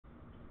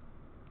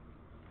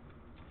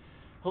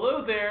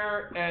Hello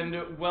there,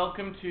 and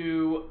welcome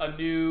to a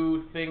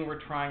new thing we're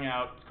trying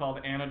out. It's called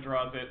Anna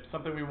Draws It,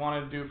 something we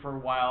wanted to do for a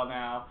while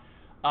now.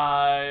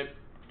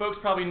 Folks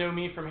probably know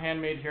me from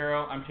Handmade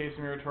Hero. I'm Casey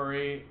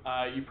Muratori.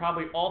 You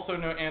probably also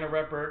know Anna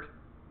Repberg.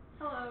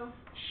 Hello.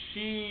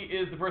 She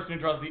is the person who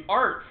draws the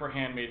art for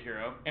Handmade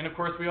Hero. And of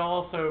course, we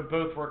also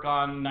both work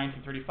on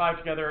 1935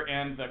 together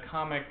and the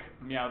comic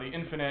Meow the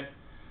Infinite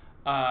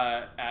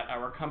at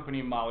our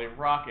company, Molly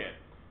Rocket.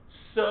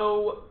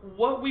 So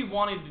what we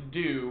wanted to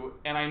do,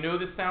 and I know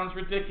this sounds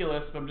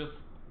ridiculous, but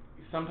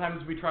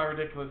sometimes we try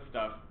ridiculous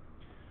stuff.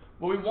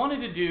 What we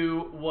wanted to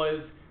do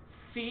was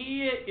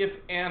see if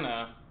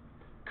Anna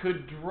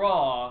could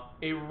draw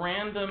a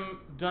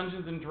random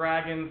Dungeons and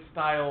Dragons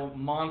style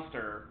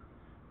monster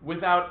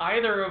without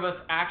either of us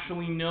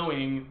actually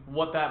knowing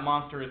what that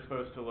monster is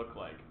supposed to look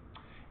like.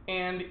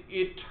 And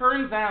it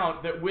turns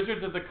out that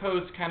Wizards of the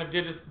Coast kind of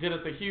did us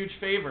a huge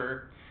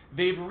favor.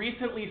 They've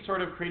recently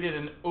sort of created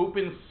an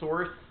open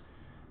source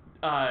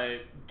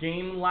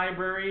game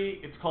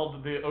library. It's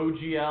called the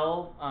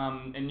OGL,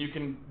 and you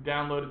can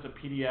download it as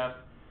a PDF.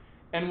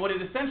 And what it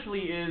essentially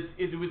is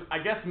it was, I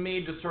guess,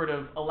 made to sort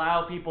of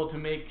allow people to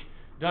make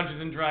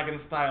Dungeons and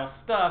Dragons style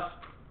stuff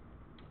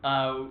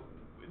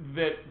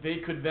that they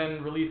could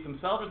then release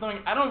themselves or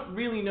something. I don't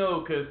really know,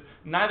 because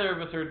neither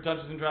of us are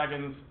Dungeons and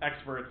Dragons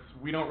experts.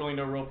 We don't really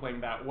know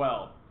role-playing that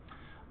well.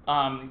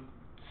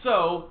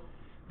 So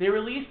they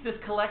released this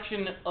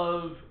collection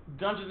of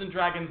Dungeons and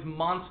Dragons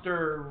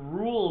monster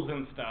rules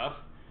and stuff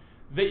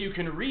that you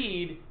can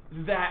read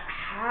that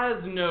has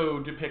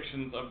no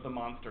depictions of the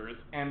monsters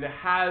and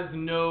has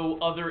no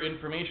other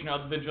information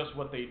other than just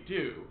what they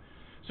do.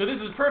 So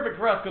this is perfect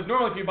for us, because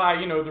normally if you buy,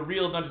 the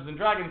real Dungeons and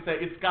Dragons set,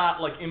 it's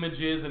got like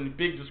images and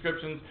big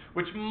descriptions,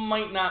 which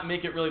might not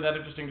make it really that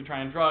interesting to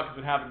try and draw,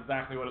 because it has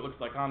exactly what it looks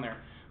like on there.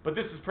 But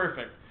this is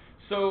perfect.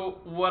 So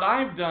what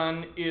I've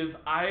done is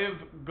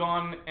I've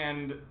gone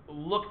and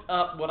looked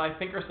up what I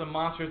think are some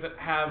monsters that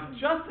have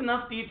just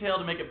enough detail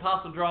to make it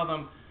possible to draw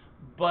them,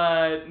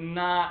 but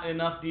not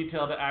enough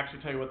detail to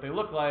actually tell you what they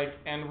look like.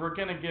 And we're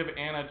going to give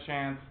Anna a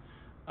chance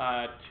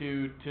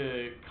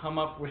to come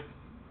up with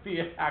the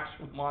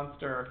actual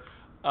monster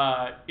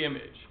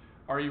image.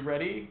 Are you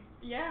ready?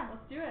 Yeah,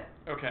 let's do it.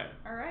 Okay.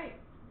 All right.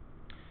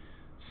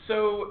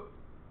 So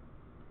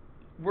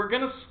we're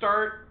going to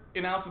start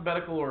in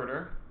alphabetical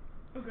order.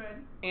 Oh, good.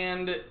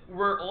 And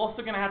we're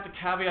also going to have to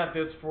caveat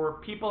this for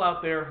people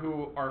out there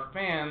who are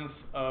fans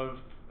of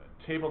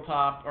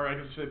tabletop, or I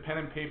guess I should say pen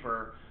and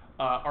paper,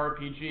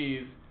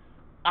 RPGs.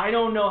 I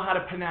don't know how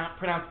to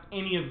pronounce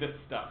any of this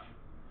stuff.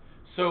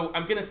 So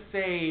I'm going to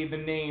say the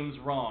names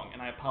wrong,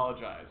 and I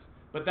apologize.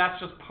 But that's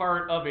just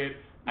part of it.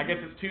 I guess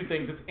it's two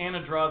things. It's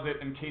Anna Draws It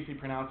and Casey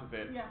pronounces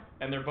it. Yeah.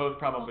 And they're both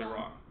probably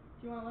wrong.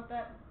 Do you want to let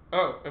that?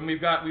 Oh, and we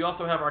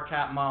also have our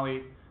cat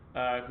Molly,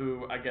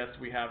 who I guess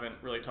we haven't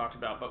really talked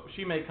about, but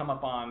she may come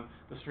up on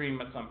the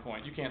stream at some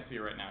point. You can't see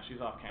her right now. She's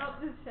off camera.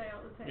 Oh, the tail.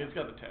 Yeah, it's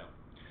got the tail.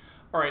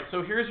 All right,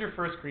 so here's your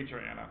first creature,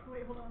 Anna.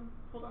 Wait, hold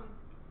on.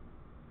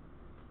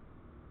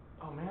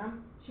 Oh,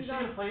 man. Is she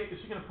gonna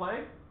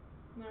play?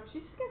 No,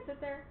 she's just gonna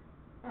sit there.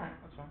 All right,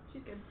 that's fine.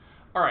 She's good.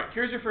 All right,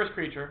 here's your first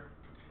creature.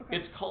 Okay.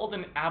 It's called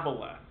an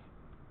Aboleth.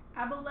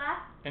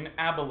 Aboleth? An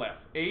Aboleth.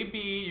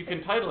 You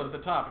can title it at the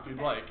top if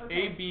you'd like.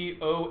 Okay.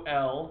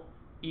 Aboleth.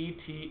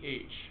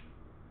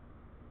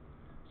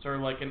 Sort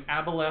of like an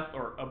Aboleth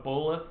or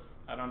Aboleth.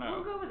 I don't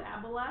know. We'll go with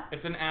Aboleth.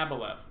 It's an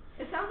Aboleth.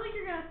 It sounds like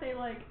you're gonna say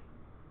like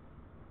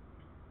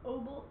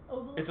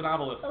obelisk. It's an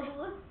obelisk.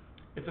 Obelisk.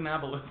 It's an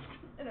obelisk.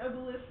 An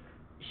obelisk.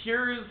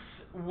 Here's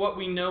what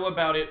we know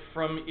about it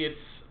from its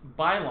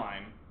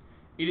byline.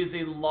 It is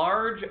a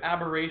large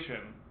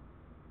aberration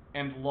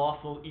and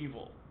lawful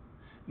evil.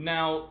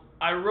 Now,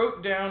 I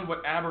wrote down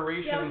what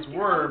aberrations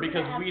were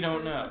because we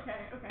don't know.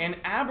 Okay. An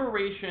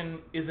aberration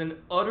is an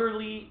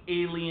utterly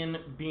alien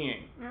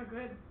being. Oh,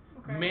 good.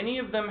 Okay. Many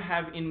of them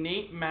have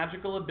innate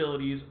magical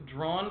abilities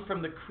drawn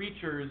from the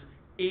creature's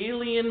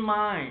alien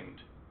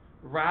mind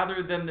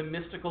rather than the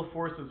mystical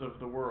forces of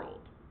the world.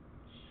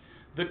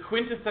 The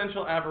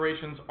quintessential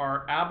aberrations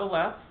are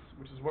Aboleths,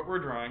 which is what we're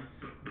drawing,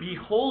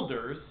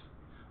 Beholders,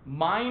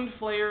 Mind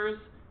Flayers,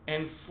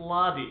 and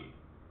Sloddy.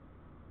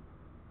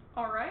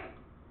 All right.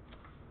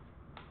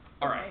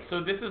 All right, so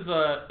this is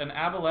an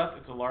Aboleth.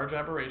 It's a large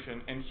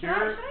aberration, and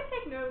here. Should I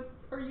take notes,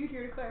 or are you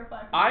here to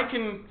clarify? I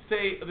can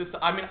say this.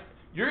 I mean,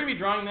 you're gonna be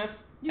drawing this,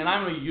 and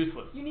I'm gonna be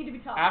useless. You need to be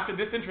taught. After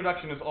this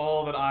introduction is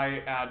all that I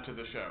add to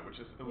the show, which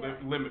is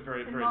limit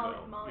very and very Molly,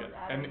 little. Molly's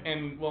Yeah. adding.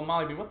 And well,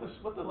 Molly, what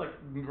the like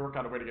work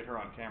out a way to get her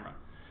on camera.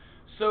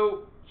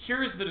 So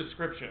here's the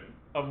description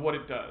of what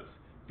it does.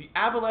 The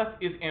Aboleth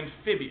is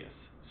amphibious,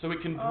 so it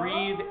can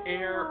breathe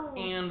air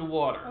and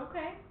water.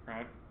 Okay.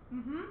 Right.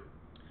 Mhm.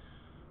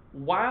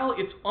 While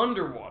it's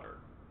underwater,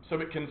 so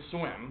it can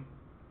swim,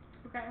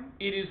 Okay.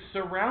 it is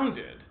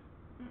surrounded,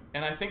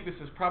 and I think this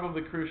is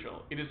probably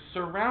crucial, it is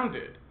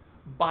surrounded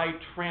by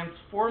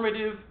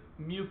transformative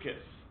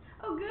mucus.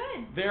 Oh,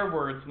 good. Their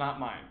words, not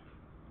mine.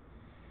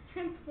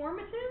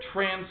 Transformative?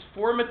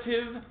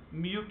 Transformative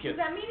mucus. Does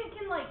that mean it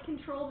can, like,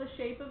 control control the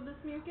shape of this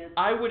mucus?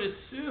 I would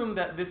assume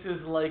that this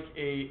is like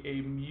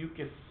a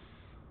mucus,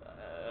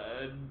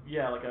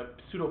 yeah, like a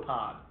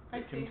pseudopod.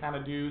 It can kind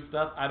of do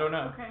stuff. I don't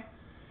know. Okay.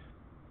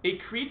 A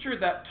creature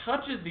that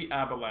touches the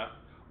Aboleth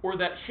or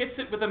that hits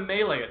it with a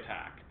melee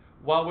attack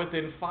while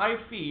within 5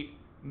 feet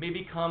may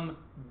become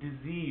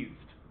diseased.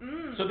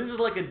 So this is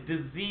like a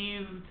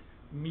diseased,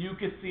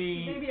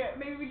 mucusy...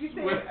 Maybe we could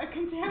say a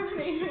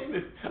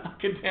contaminated... a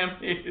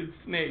contaminated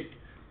snake.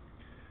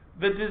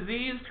 The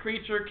diseased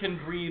creature can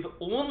breathe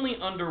only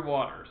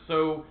underwater,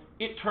 so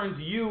it turns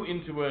you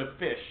into a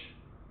fish,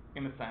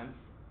 in a sense,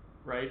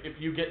 right?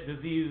 If you get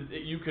diseased,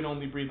 you can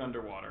only breathe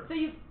underwater. So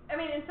in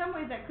some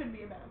ways that could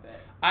be a benefit.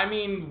 I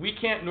mean, we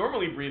can't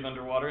normally breathe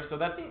underwater, so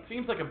that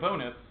seems like a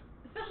bonus.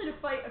 Especially to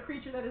fight a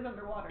creature that is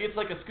underwater. It's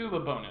like a scuba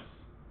bonus.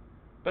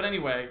 But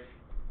anyway,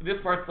 this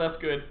part's less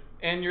good.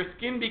 And your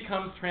skin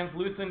becomes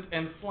translucent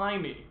and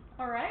slimy.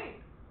 Alright.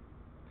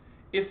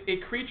 If a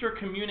creature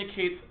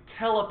communicates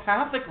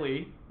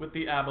telepathically with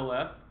the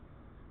Aboleth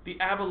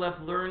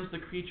learns the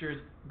creature's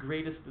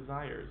greatest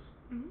desires.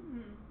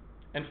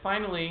 And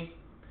finally,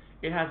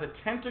 it has a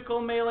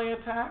tentacle melee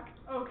attack.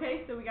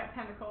 Okay, so we got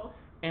tentacles.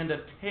 And a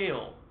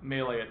tail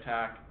melee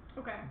attack.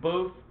 Okay.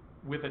 Both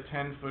with a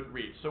 10-foot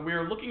reach. So we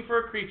are looking for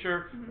a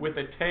creature with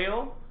a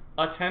tail,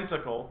 a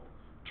tentacle,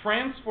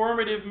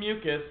 transformative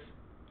mucus,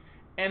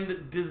 and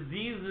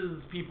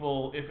diseases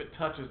people if it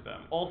touches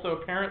them. Also,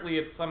 apparently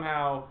it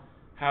somehow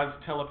has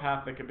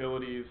telepathic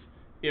abilities,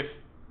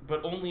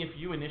 but only if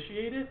you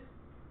initiate it,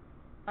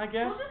 I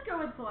guess. We'll just go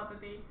with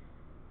telepathy.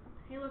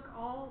 Hey, look,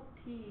 all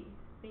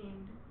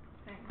tea-themed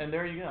things. And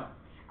there you go.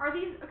 Are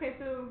these, okay,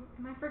 so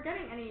am I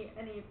forgetting any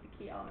of the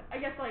key elements? I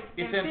guess, like,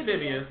 it's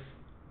amphibious.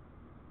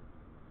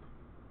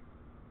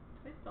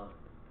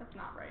 That's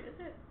not right, is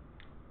it?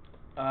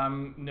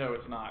 No,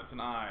 it's not. It's an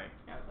I.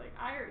 Yeah, it's like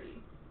I or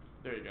E.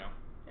 There you go.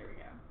 There we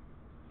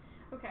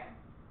go. Okay.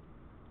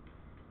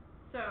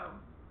 So,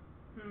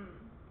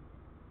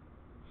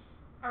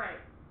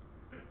 Alright.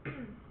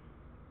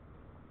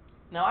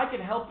 Now, I can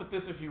help with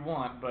this if you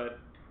want, but...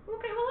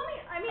 Okay,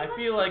 well, I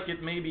feel like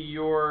it may be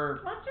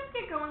your... Let's just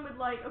get going with,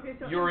 like, okay,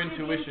 so your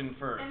intuition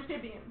first.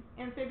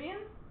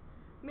 Amphibians.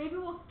 Maybe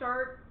we'll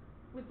start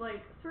with,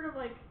 like, sort of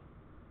like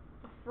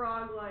a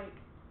frog-like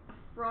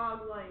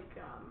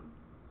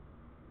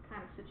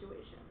kind of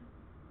situation.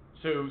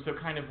 So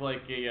kind of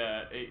like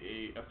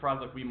a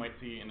frog like we might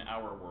see in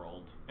our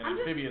world, an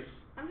amphibious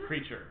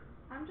creature.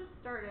 I'm just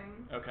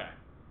starting. Okay.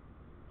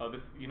 Oh,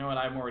 this. You know what?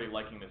 I'm already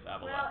liking this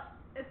Aboleth. Well,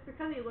 it's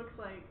because he looks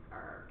like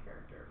our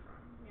character from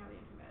the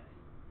Intimate.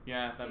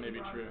 Yeah, that may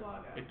be true.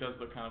 Flaga. It does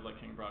look kind of like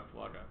King Brock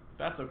Flaga.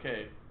 That's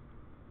okay.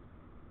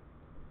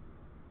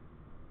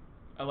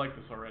 I like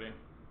this already.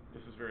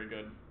 This is very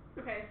good.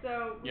 Okay,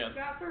 so we've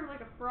got sort of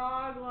like a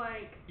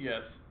frog-like...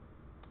 Yes.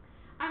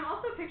 I'm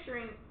also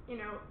picturing,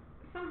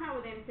 somehow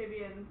with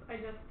amphibians, I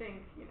just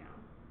think,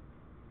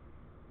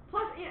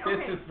 Plus, okay.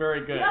 This is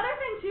very good. The other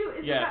thing, too,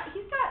 is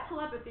he's got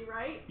telepathy,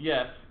 right?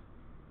 Yes.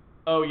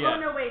 Oh, yes. Oh,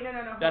 no, wait, no.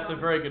 That's a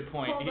very good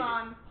point. Hold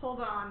on.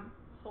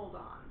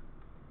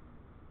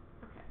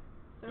 Okay.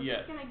 So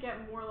he's going to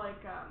get more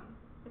like a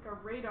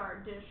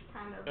radar dish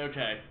kind of...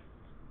 Okay.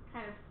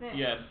 Kind of thing.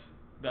 Yes.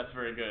 That's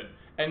very good.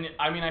 And,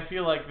 I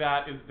feel like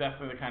that is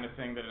definitely the kind of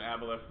thing that an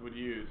Aboleth would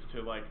use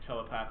to, like,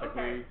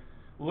 telepathically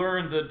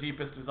learn the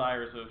deepest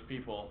desires of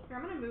people. Here,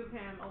 I'm going to move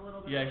him a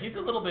little bit. Yeah, he's a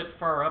little bit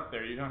far up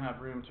there. You don't have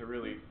room to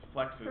really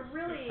flex his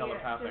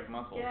telepathic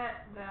muscles.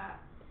 Get that.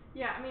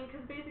 Yeah,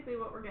 because basically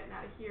what we're getting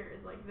out of here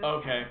is, like, this kind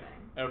of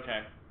thing.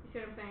 Okay. You see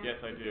what I'm saying?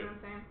 Yes, I do. You see what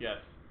I'm saying? Yes.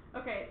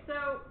 Okay,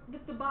 so,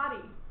 the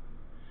body.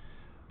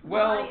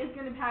 Well, the body is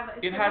going to have...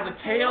 It has a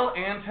tail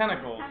and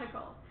tentacles.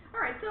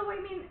 Alright, so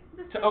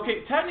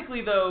okay, technically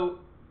though,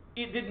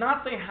 it did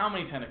not say how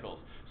many tentacles.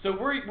 So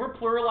we're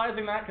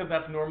pluralizing that because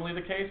that's normally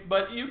the case,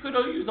 but you could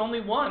use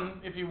only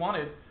one if you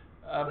wanted.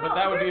 But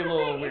that would be a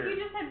little weird. If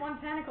you just had one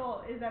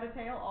tentacle, is that a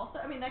tail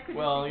also? That could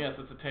Well, yes,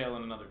 it's a tail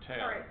and another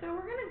tail. Alright, so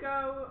we're going to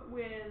go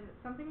with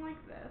something like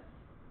this.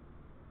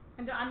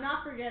 And I'm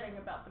not forgetting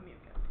about the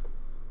mucus.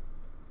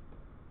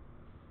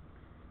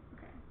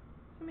 Okay.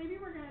 So maybe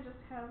we're going to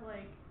just have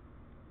like...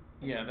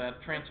 Yeah,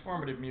 that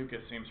transformative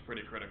mucus seems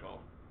pretty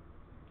critical.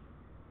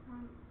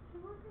 So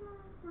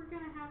we're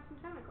gonna have some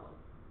tentacles.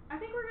 I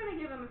think we're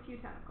gonna give him a few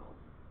tentacles.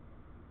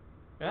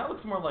 That looks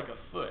more like a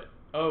foot.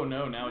 Oh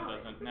no, now it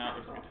doesn't. Now it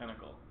looks like a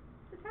tentacle.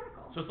 It's a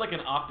tentacle. So it's like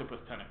an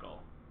octopus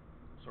tentacle,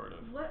 sort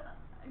of. What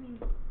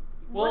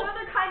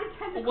other kind of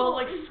tentacle? Well,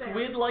 like is there?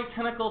 squid-like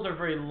tentacles are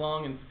very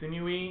long and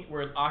sinewy,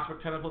 whereas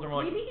octopus tentacles are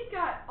more like. Maybe he's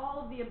got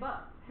all of the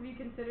above. Have you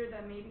considered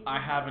that maybe? I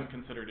haven't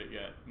considered it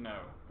yet.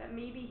 No. That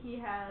maybe he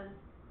has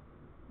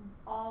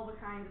all the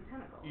kinds of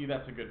tentacles. Yeah,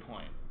 that's a good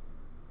point.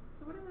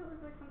 So what does it look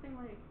like? Something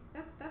like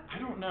that's.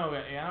 I don't know.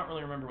 I don't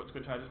really remember what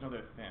squid types. I just know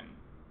they're thin.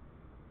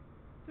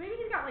 So maybe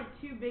he's got like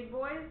 2 big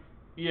boys.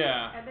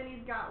 Yeah. And then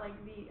he's got like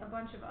a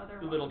bunch of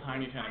other little ones,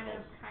 tiny like,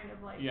 tentacles. Kind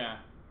of like.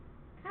 Yeah.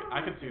 Kind of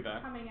I like could see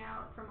that. Coming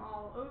out from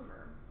all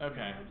over.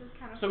 Okay. Just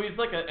kind of. So he's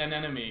like an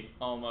enemy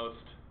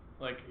almost.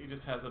 Like he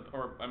just has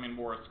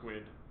more a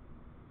squid.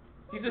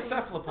 He's a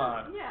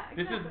cephalopod. Yeah, exactly.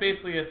 This is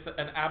basically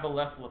an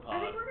abolethopod. I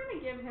think we're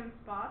gonna give him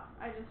spots.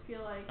 I just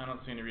feel like I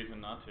don't see any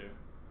reason not to.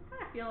 I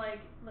kind of feel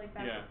like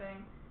that's Yeah. the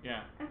thing.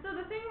 Yeah. And so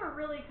the thing we're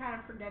really kind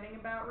of forgetting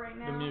about right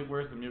now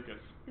Where's the mucus?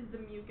 is the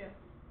mucus.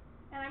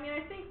 And I mean,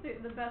 I think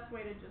the best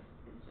way to just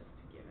to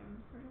give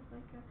him sort of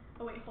like a.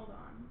 Oh wait, hold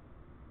on.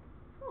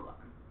 Hold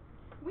on.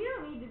 We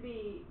don't need to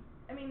be.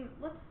 I mean,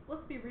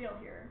 let's be real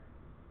here.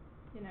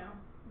 You know,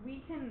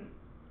 we can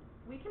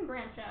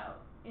branch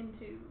out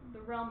into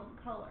the realm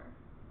of color,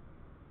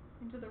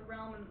 into the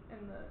realm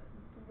and the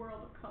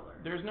world of color.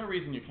 There's no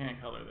reason you can't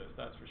color this.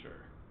 That's for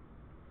sure.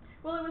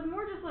 Well, it was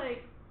more just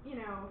like, you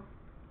know,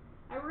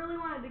 I really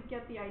wanted to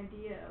get the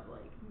idea of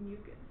like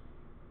mucus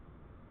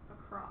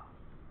across,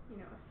 you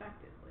know,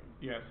 effectively.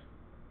 Yes.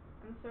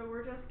 And so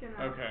we're just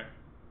gonna. Okay.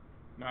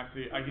 No, I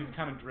see. He's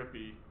kind of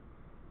drippy.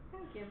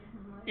 Gonna give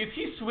him like. Is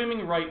he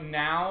swimming right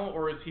now,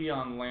 or is he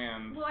on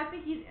land? Well, I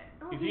think he's.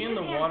 Oh, is he in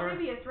the water?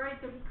 Amphibious, right?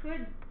 So he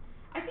could.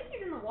 I think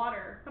he's in the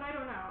water, but I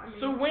don't know. I mean.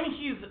 So when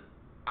he's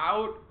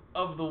out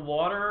of the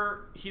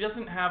water, he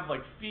doesn't have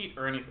like feet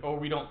or anything. Oh,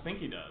 we don't think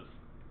he does.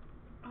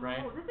 Right?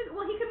 Oh,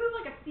 well, he could move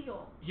like a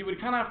seal. He would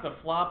kind of have to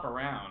flop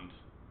around.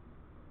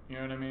 You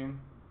know what I mean?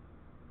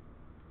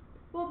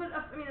 Well, but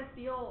I mean, a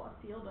seal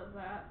does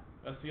that.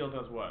 A seal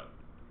does what?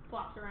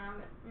 Flops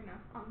around, you know,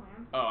 on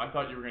land. Oh, I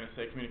thought you were gonna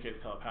say communicates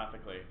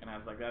telepathically, and I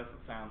was like, that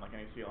doesn't sound like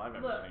any seal I've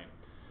ever Look,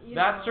 seen.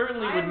 That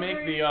certainly would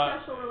make the. I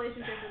have a very special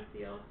relationship with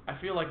seals. I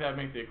feel like that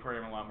would make the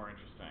aquarium a lot more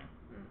interesting.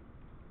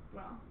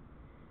 Well,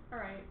 all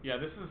right. Yeah,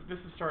 this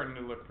is starting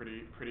to look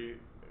pretty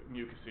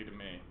mucusy to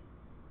me.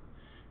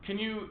 Can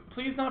you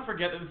please not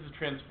forget that this is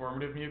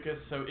transformative mucus,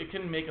 so it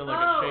can make a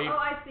shape. Oh,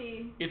 I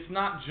see. It's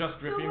not just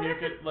drippy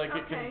mucus. Like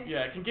it can,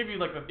 it can give you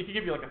like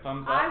a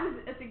thumbs up.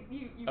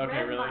 You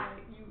okay, read really?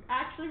 you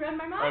actually read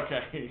my mind.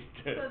 Okay,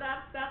 good. So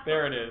that's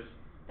there it is.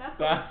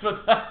 That's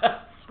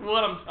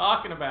what I'm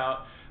talking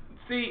about.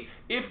 See,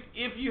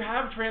 if you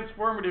have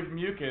transformative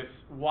mucus,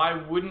 why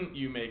wouldn't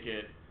you make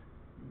it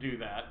do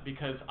that?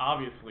 Because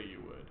obviously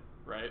you would,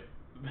 right?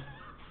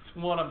 That's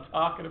what I'm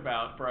talking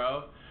about,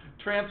 bro.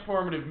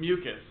 Transformative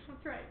mucus.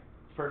 That's right.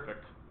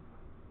 Perfect.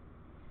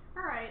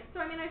 All right. So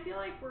I mean, I feel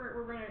like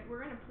we're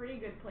in a pretty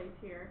good place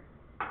here.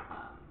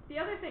 The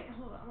other thing,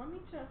 hold on. Let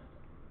me just.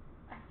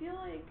 I feel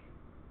like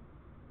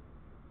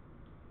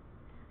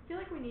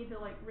we need to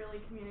like really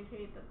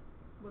communicate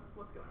what's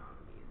going on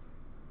with these.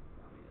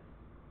 So let me just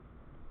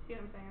see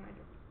what I'm saying.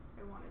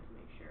 I wanted to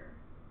make sure.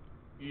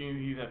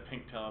 He's that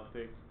pink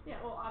telepathy.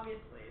 Yeah. Well,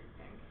 obviously it's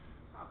pink.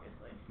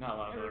 Obviously. Not a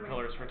lot of other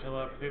colors for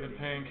telepathy than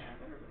pink.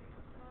 Everybody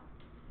knows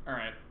that. All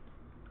right.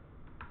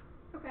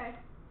 Okay.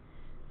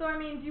 So I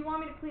mean, do you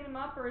want me to clean them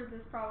up, or is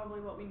this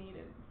probably what we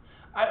needed?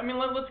 I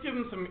mean, let's give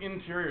him some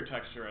interior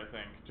texture. I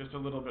think just a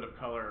little bit of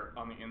color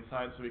on the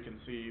inside, so we can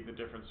see the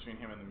difference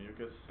between him and the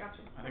mucus. Gotcha.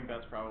 I think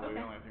that's probably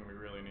the only thing we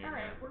really need. All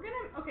right. Here. We're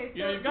gonna. Okay. So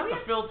yeah, you've got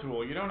the fill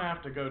tool. You don't have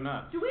to go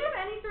nuts. Do we have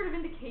any sort of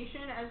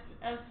indication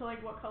as to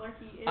like what color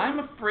he is? I'm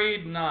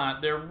afraid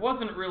not. There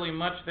wasn't really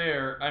much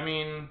there. I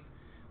mean.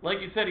 Like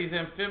you said, he's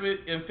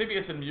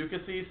amphibious and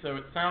mucusy, so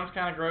it sounds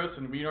kind of gross,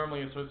 and we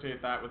normally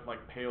associate that with like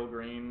pale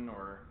green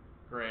or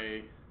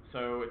gray.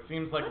 So it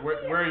seems like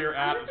where you're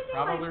at is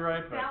probably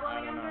right, but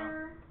I don't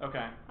know.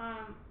 Okay.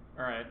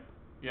 All right.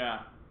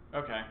 Yeah.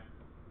 Okay.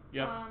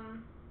 Yep.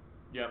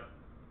 Yep.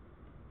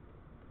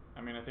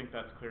 I mean, I think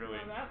that's clearly.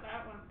 No,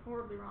 that went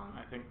horribly wrong.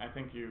 I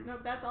think you. Nope,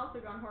 that's also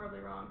gone horribly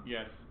wrong.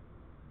 Yes.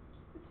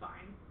 It's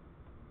fine.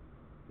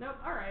 Nope.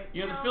 All right.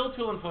 You know, the fill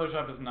tool in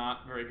Photoshop is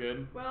not very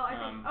good. Well, I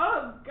think.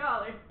 Oh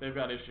golly. They've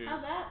got issues.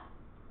 How's that?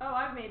 Oh,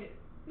 I've made it.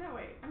 No,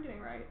 wait. I'm doing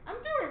right. I'm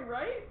doing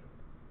right.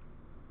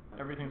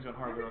 Everything's going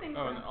horribly wrong.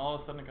 Oh, and then all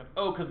of a sudden it got.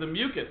 Oh, because the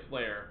mucus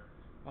layer.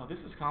 Oh, this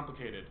is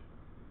complicated.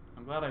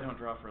 I'm glad I don't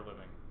draw for a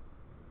living.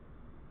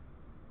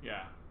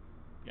 Yeah.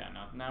 Yeah.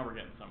 Now we're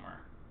getting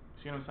somewhere.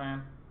 See what I'm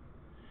saying?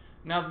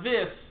 Now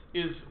this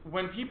is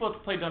when people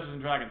play Dungeons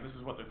and Dragons. This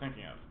is what they're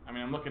thinking of. I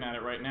mean, I'm looking at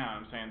it right now.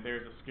 And I'm saying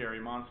there's a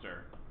scary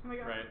monster. Oh my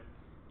God. Right.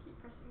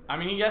 Keep pressing this. I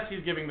mean, yes,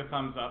 he's giving the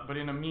thumbs up, but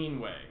in a mean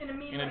way. In a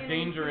mean in way. A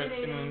dangerous,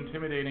 in an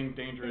intimidating,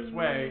 dangerous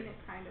way.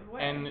 Kind of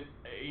way. And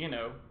you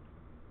know,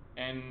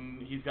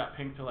 and he's got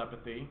pink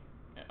telepathy,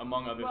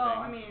 among other things.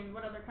 Well, I mean,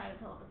 what other kind of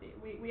telepathy?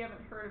 We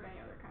haven't heard of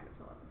any other kind of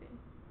telepathy.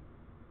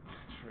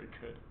 That's very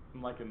good.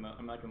 I'm liking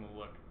the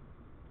look.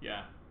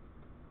 Yeah.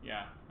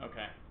 Yeah.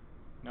 Okay.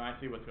 No, I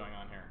see what's going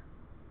on here.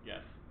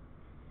 Yes.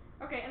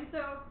 Okay, and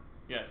so.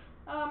 Yes.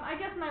 I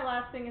guess my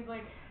last thing is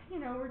like, you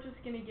know, we're just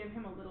gonna give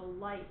him a little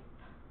life,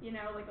 you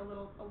know, like a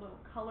little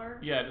color.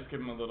 Yeah, just give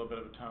him a little bit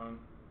of a tone.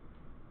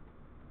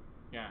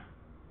 Yeah.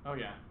 Oh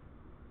yeah.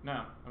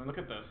 No, I mean look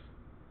at this.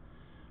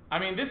 I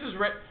mean this is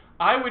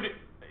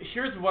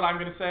here's what I'm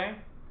gonna say.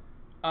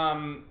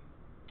 I'm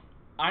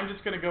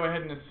just gonna go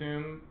ahead and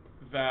assume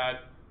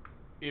that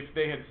if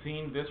they had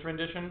seen this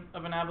rendition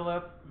of an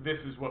Aboleth, this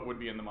is what would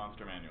be in the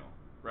monster manual,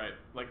 right?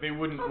 Like they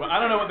wouldn't. Well, I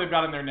don't know what they've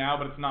got in there now,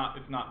 but it's not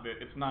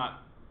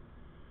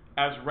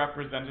as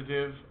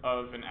representative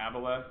of an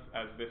Aboleth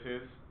as this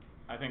is.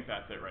 I think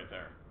that's it right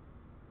there.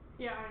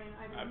 Yeah, I mean,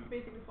 I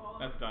basically follow.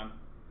 That's done.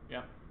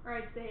 Yeah.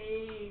 Alright,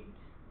 saved.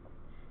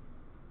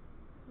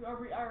 Are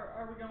we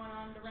going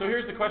on to So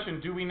here's the question: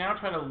 do we now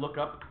try to look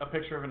up a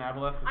picture of an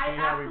Aboleth to see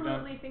how we've done? I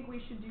absolutely think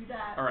we should do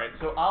that. All right.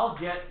 So I'll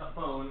get a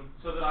phone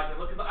so that I can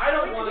look at. I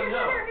don't want to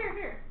know.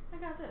 Here. I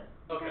got this.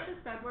 Okay. I got this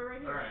bad boy right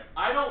here. All right.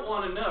 I don't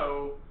want to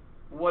know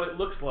what it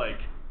looks like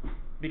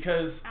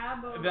because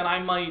Aboleth. then I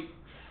might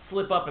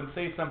slip up and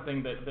say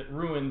something that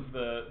ruins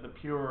the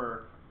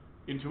pure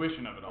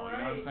intuition of it all. Right.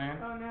 You know what I'm saying?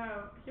 Oh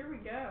no. Here we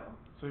go.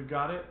 So you've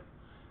got it.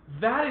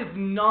 That is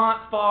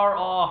not far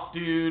off,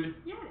 dude.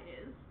 Yeah,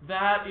 it is.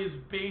 That is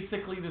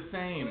basically the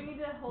same. Do we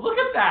need to hold Look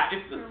at that!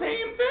 It's the Here,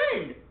 same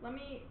thing!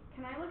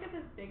 Can I look at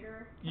this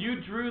bigger?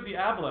 You drew the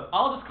Aboleth.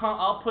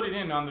 I'll put it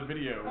in on the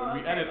video. When we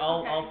okay, edit,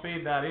 I'll okay.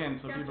 fade that in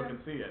so Gotcha. people can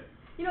see it.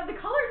 You know, the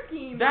color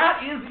scheme.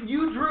 That is,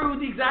 you drew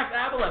the exact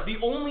Aboleth. The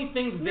only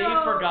thing they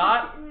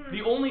forgot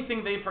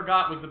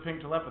was the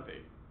pink telepathy.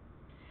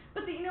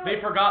 But you know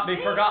They what? forgot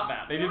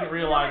that. They didn't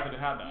realize that it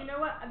had that. You know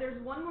what? There's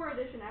one more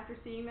addition after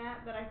seeing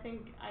that I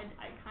think I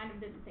kind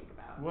of didn't think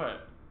about.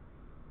 What?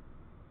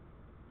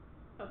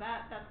 Oh,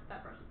 that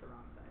brush is the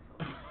wrong size.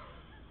 Hold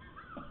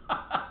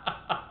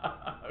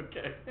on.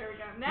 Okay. There we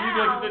go.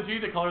 Now. Do you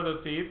need to color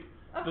those teeth?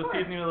 Of Those course.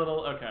 teeth need a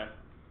little. Okay.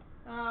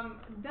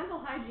 Dental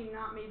hygiene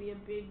not maybe a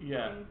big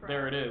thing for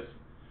there us. it is.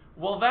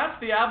 Well, that's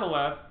the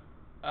Aboleth.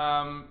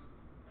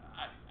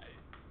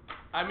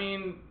 I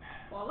mean.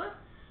 Flawless?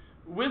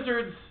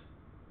 Wizards,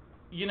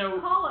 you know.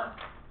 Call us.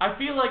 I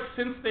feel like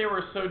since they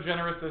were so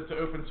generous as to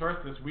open source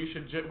this, we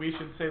should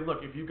say,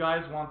 look, if you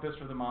guys want this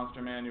for the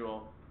monster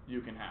manual,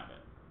 you can have it.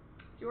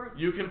 Yours.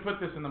 You can put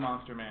this in the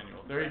monster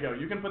manual. There you go.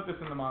 You can put this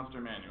in the monster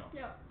manual.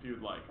 Yep. If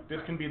you'd like. That's This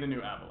right. can be the new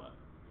Aboleth.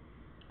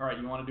 All right,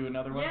 you want to do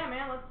another one? Yeah,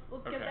 man. Let's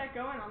Okay. get that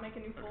going. I'll make a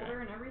new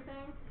folder and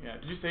everything. Yeah.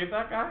 Did you save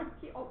that guy?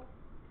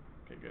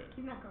 Okay, good.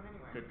 he's not going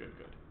anywhere.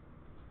 Good.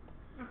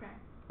 Okay.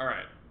 All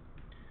right.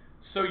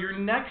 So your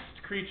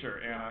next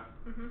creature, Anna.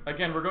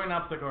 Again, we're going in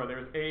opposite order.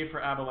 There's A for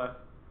Aboleth.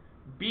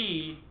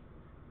 B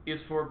is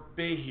for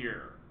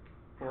Behir,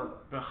 or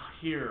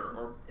Behir,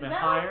 or Behir. Is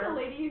that like the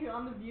lady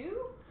on The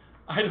View?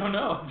 I don't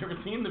know. I've never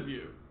seen The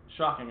View.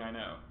 Shocking, I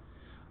know.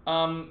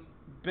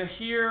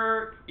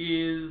 Behir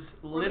is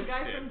Or lipstick. the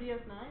guy from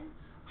DS9?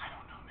 I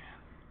don't know, man.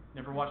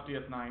 Never watched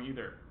DS9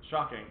 either.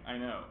 Shocking, I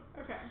know.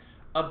 Okay.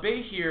 A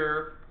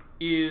Behir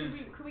is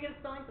Could we get a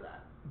spelling for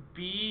that?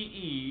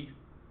 Behir.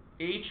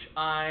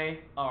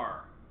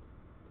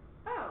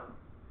 Oh.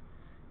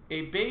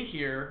 A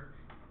Behir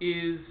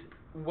is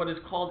what is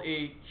called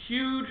a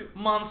huge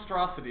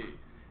monstrosity.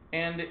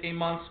 And a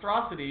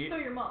monstrosity... So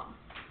your mom.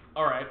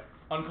 Alright,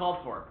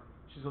 uncalled for.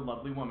 She's a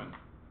lovely woman.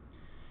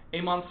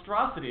 A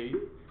monstrosity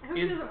I hope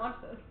she doesn't watch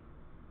this.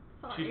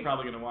 Sorry. She's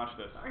probably going to watch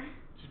this. Sorry.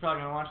 She's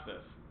probably going to watch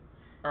this.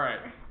 Alright.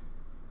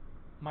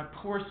 My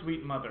poor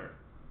sweet mother.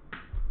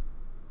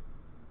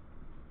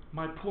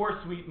 My poor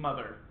sweet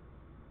mother.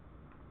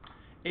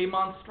 A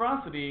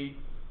monstrosity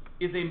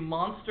is a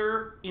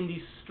monster in the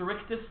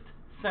strictest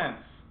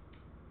sense.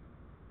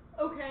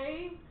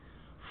 Okay.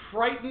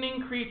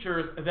 Frightening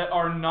creatures that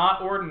are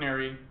not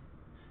ordinary,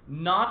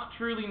 not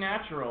truly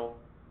natural,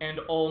 and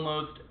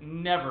almost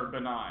never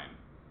benign.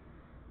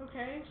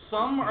 Okay.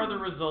 Some are the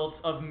results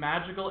of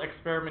magical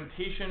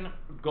experimentation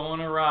gone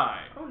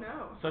awry. Oh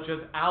no. Such as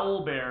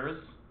owl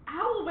bears.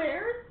 Owl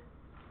bears?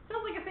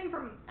 Sounds like a thing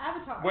from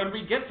Avatar. When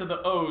we get to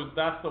the O's,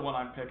 that's the one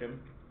I'm picking.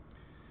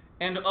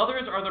 And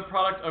others are the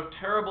product of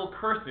terrible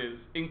curses,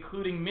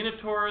 including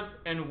minotaurs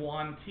and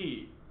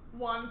Wanti.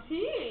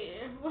 Wanti?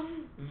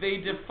 They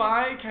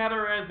defy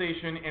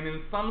categorization and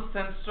in some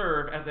sense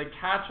serve as a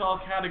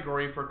catch-all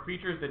category for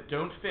creatures that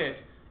don't fit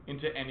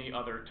into any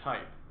other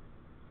type.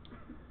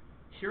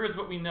 Here is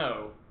what we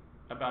know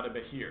about a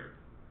Behir.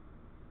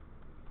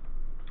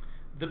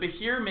 The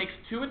Behir makes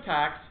 2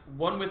 attacks,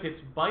 one with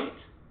its bite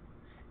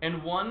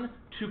and one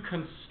to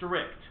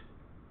constrict.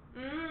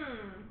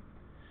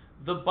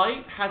 The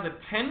bite has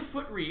a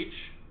 10-foot reach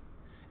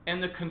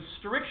and the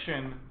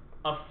constriction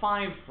a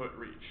 5-foot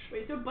reach.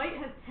 Wait, so bite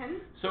has 10?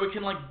 So it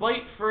can like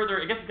bite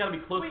further. I guess it's got to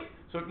be close. Wait.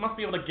 So it must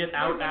be able to get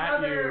out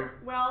at you.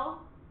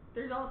 Well,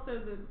 there's also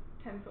the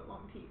 10-foot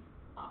long teeth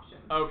option.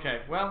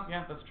 Okay, well,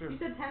 yeah, that's true. You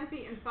said 10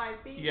 feet and 5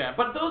 feet? Yeah,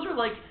 but those are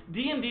like,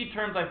 D&D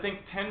terms, I think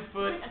 10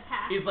 foot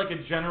Attack. is like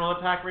a general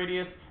attack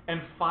radius,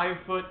 and 5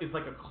 foot is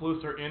like a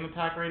closer in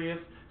attack radius.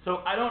 So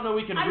I don't know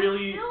we can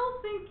really... I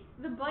still think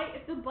the bite,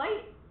 if the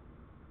bite...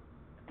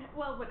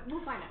 Well,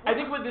 we'll find out. I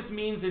think what this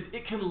means is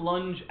it can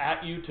lunge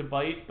at you to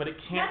bite, but it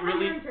can't That's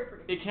really... how you're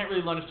interpreting. It can't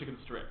really lunge to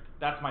constrict.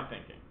 That's my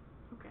thinking.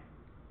 Okay.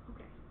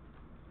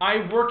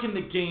 I work in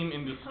the game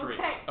industry.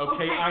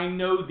 Okay. I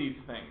know these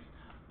things.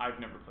 I've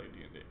never played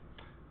D&D.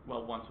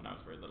 Well, once when I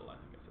was very little, I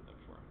think I said that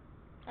before.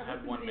 I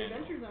had one manual.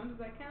 Adventure Zone, does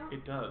that count?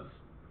 It does.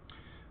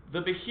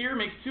 The Behir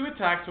makes 2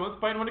 attacks, one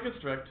with bite and one to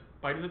constrict.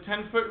 Bite is a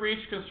 10-foot reach,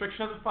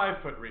 constriction has a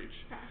 5-foot reach.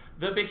 Okay.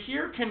 The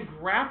Behir can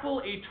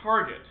grapple a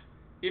target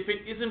if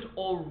it isn't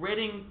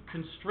already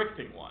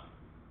constricting one.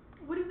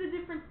 What is the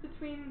difference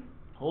between...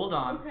 Hold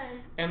on.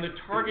 Okay. And the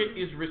target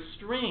is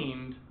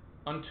restrained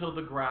until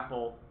the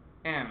grapple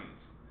ends.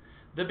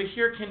 The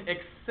Behir can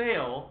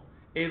exhale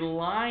a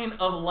line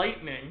of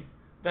lightning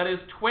that is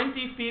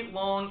 20 feet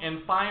long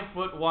and 5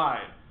 foot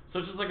wide. So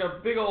it's just like a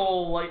big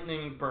old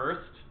lightning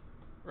burst,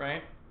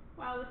 right?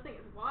 Wow, this thing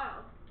is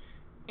wild.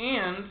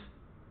 And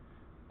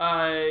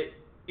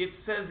it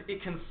says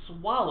it can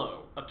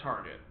swallow a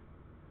target.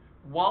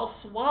 While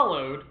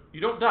swallowed,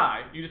 you don't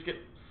die. You just get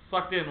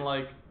sucked in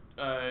like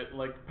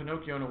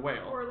Pinocchio in a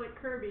whale. Or like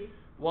Kirby.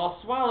 While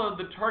swallowed,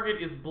 the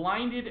target is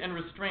blinded and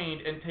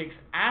restrained and takes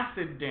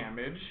acid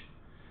damage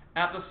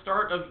at the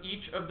start of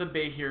each of the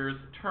Behir's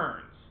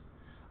turns.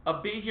 A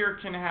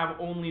Behir can have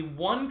only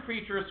one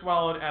creature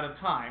swallowed at a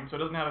time, so it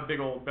doesn't have a big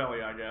old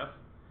belly, I guess.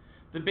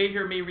 The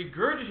Behir may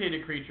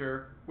regurgitate a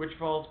creature which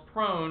falls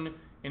prone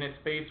in a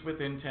space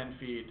within 10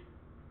 feet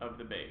of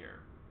the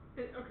Behir.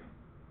 Okay.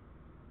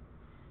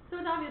 So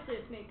it's obviously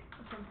a snake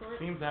of some sort.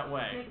 Seems that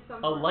way. Snake of some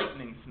A sort.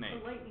 lightning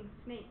snake, A lightning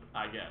snake.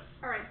 I guess.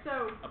 Alright,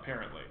 so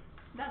Apparently.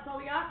 that's all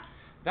we got?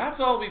 That's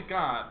all we've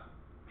got.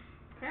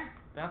 Okay.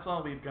 That's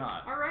all we've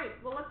got. Alright,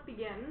 well let's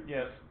begin.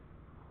 Yes.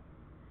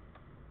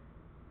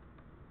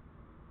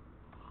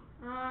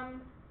 Well,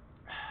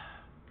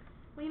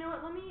 you know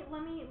what? Let me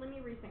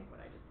rethink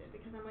what I just did,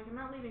 because I'm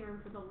not leaving room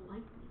for the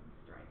lightning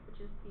strike,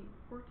 which is the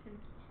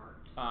important part.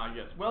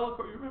 Yes. Well, of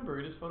course, remember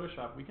it is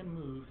Photoshop. We can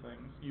move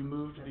things. You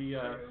moved That's the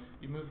true.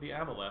 you moved the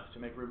Aboleth to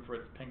make room for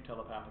its pink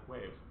telepathic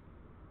waves.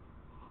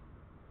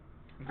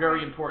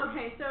 Very important.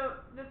 Okay, so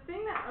the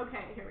thing that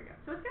here we go.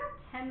 So it's got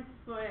a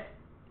 10-foot.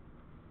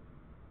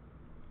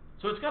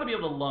 So it's got to be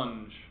able to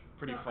lunge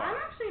pretty So far.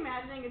 I'm actually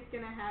imagining it's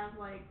gonna have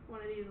like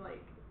one of these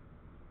like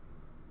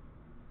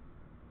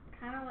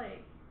kind of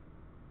like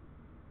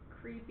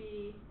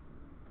creepy,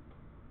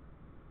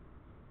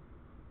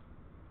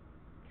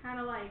 kind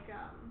of like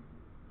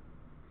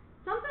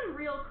something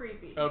real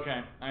creepy.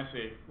 Okay, I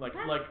see. Like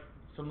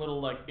some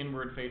little like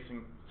inward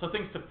facing, so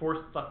things to force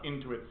stuff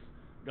into its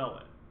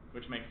gullet,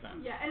 which makes sense.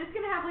 Yeah, and it's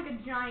gonna have like a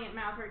giant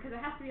mouth, right? Because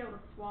it has to be able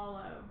to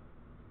swallow.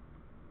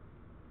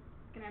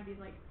 It's gonna have these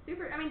like 10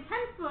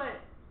 foot,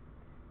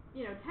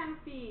 10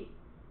 feet,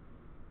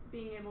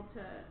 being able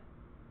to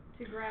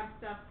grab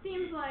stuff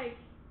seems like.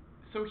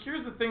 So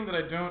here's the thing that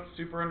I don't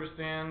super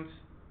understand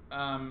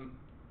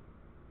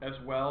as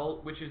well,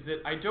 which is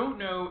that I don't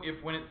know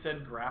if when it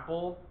said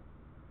grapple,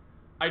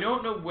 I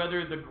don't know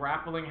whether the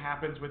grappling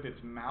happens with its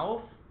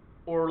mouth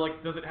or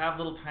like does it have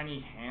little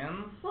tiny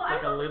hands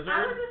like a lizard?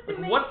 I was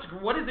assuming,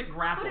 what is it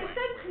grappling? But it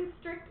said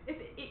constrict.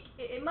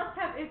 It must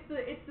have. It's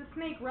the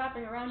snake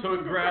wrapping around. So you.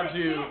 it grabs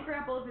you. It can't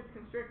grapple if it's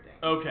constricting.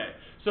 Okay,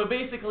 so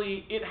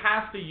basically it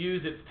has to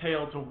use its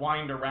tail to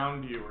wind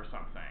around you or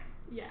something.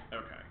 Yeah.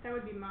 Okay. That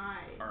would be my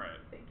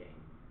thinking.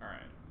 All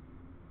right.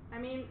 I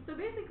mean, so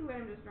basically what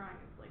I'm just drawing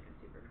is like a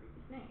super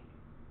creepy snake.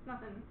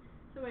 Nothing.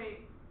 So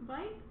wait,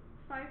 bite,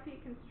 5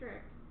 feet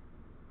constrict.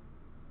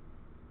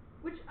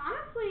 Which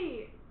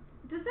honestly,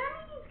 does that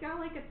mean he's got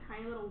like a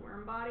tiny little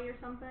worm body or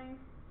something?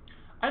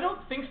 I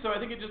don't think so. I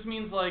think it just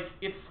means like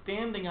it's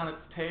standing on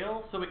its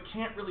tail, so it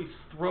can't really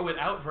throw it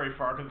out very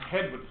far because its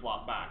head would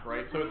flop back,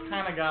 right? So it's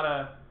kind of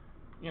gotta,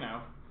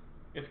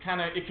 it's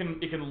kind of it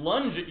can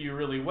lunge at you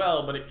really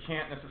well, but it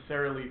can't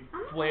necessarily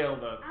flail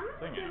the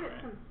thing out, right? I'm gonna give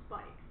it some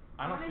spikes.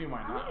 I don't see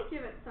why not. I'm gonna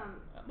give it some.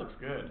 That looks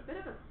good. A bit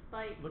of a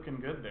spike. Looking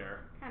good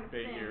there. Kind of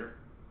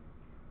Behir.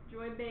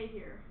 Joy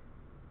Behir.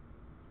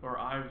 Or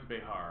Ives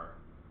Behar.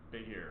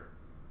 Behir.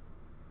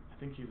 I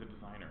think he's a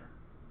designer.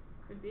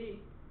 Could be.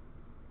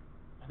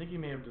 I think he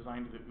may have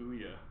designed the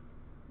Ouya.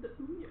 The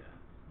Ouya.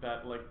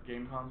 That like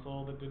game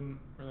console that didn't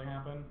really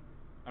happen.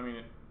 I mean,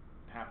 it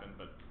happened,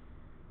 but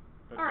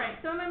all right.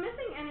 So am I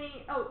missing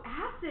any? Oh,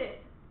 acid.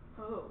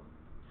 Oh.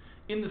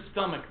 In the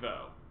stomach,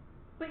 though.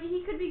 But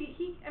he could be.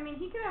 He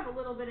could have a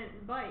little bit in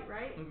his bite,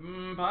 right?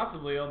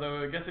 Possibly.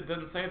 Although I guess it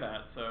doesn't say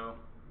that. So.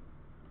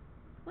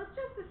 Let's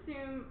just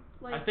assume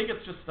like. I think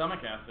it's just stomach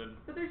acid.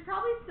 But there's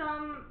probably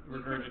some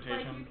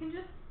regurgitation. You can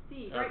just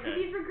see, right? Because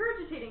he's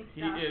regurgitating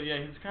stuff.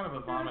 He's kind of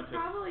a vomitous. So it's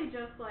probably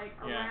just like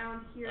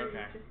around here.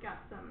 Okay. You've just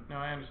got some.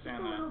 No, I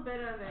understand just a little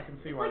bit of it. I can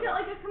see it's why.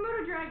 Like a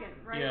Komodo dragon,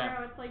 right? Yeah.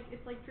 Now it's like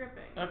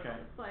dripping. Okay.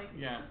 It's like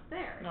yeah. it's just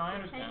there. No, I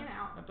it's understand. Hanging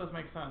out. That does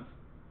make sense.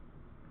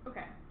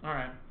 Okay. All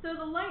right. So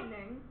the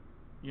lightning.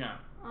 Yeah.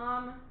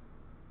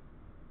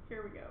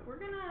 Here we go. We're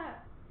gonna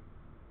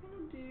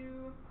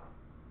do.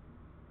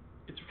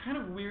 It's kind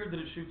of weird that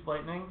it shoots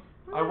lightning.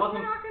 We're not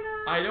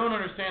gonna. I don't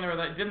understand it.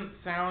 That didn't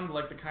sound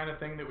like the kind of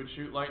thing that would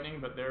shoot lightning,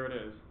 but there it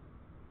is.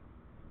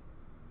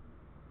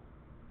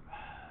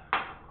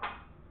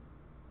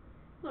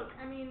 Look,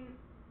 I mean.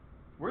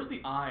 Where's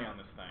the eye on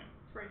this thing?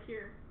 It's right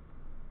here.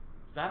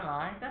 Is that an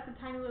eye? That's a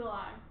tiny little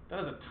eye. That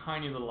is a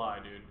tiny little eye,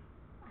 dude.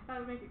 I thought it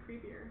would make it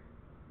creepier.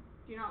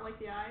 Do you not like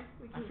the eye?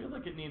 I feel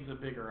like it needs a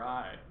bigger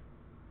eye.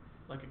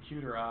 Like a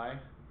cuter eye.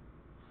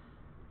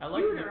 I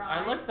like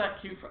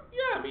that cute.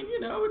 Yeah, I mean,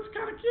 it's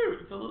kind of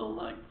cute. It's a little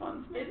like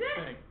fun snake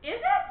thing.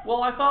 Is it?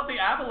 Well, I thought the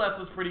Aboleth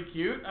was pretty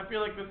cute. I feel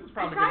like this is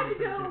probably I tried to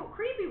pretty go cute.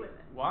 creepy with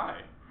it.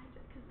 Why?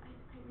 Because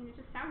it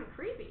just sounded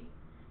creepy.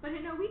 But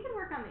we can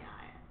work on the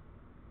eye.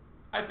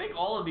 I think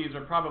all of these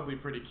are probably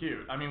pretty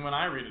cute. I mean, when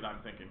I read it,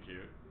 I'm thinking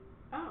cute.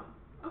 Oh,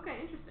 okay,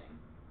 interesting.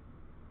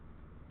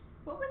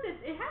 What was it?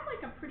 It had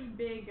like a pretty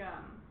big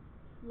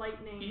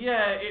lightning.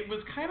 Yeah, it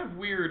was kind of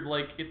weird.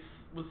 Like it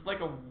was like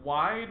a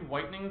wide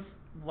lightning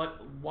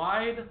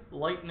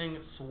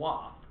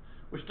swath,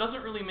 which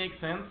doesn't really make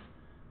sense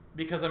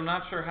because I'm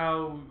not sure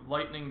how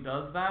lightning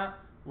does that.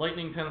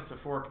 Lightning tends to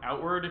fork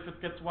outward if it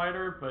gets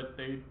wider, but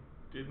they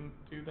didn't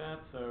do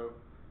that, so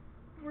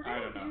We're I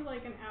gonna don't do know.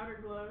 like an outer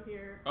glow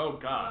here. Oh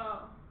God.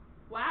 Oh.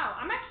 Wow.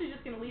 I'm actually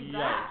just gonna leave Yikes.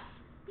 that.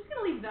 I'm just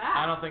gonna leave that.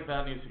 I don't think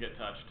that needs to get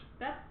touched.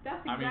 That's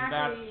exactly. I mean,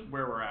 that's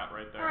where we're at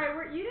right there. All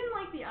right. You didn't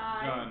like the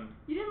eye. Done.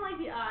 You didn't like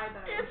the eye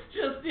though.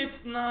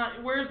 It's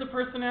not. Where's the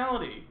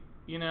personality?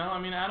 You know, I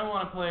mean, I don't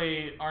want to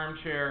play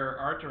armchair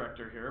art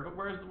director here, but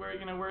where's the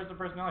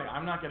personality?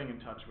 I'm not getting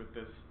in touch with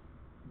this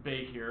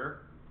Behir,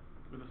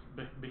 with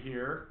this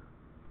Behir,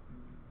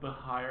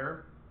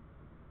 Behir.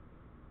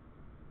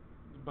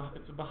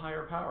 It's a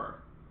Behir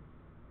power.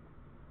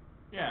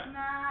 Yeah.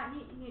 Nah.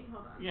 He.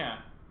 Hold on.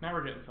 Yeah. Now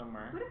we're getting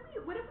somewhere.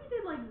 What if we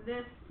did like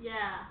this?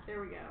 Yeah.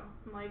 There we go.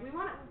 Like we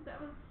want it. That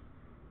was.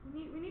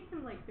 We need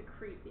some like the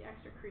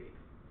extra creep.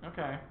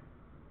 Okay.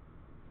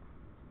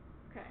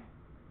 Okay.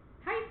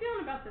 How you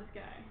feeling about this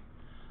guy?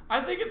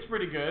 I think it's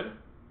pretty good.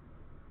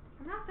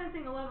 I'm not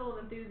sensing a level of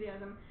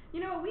enthusiasm.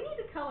 You know, we need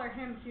to color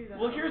him too, though.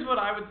 Well, here's what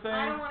I would say.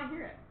 I don't want to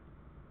hear it.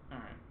 All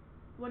right.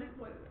 What is it?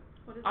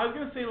 What is I it? was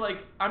gonna say, like,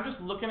 I'm just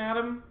looking at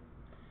him,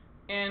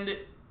 and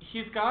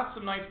he's got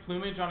some nice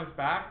plumage on his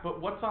back,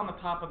 but what's on the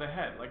top of the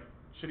head? Like,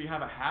 should he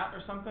have a hat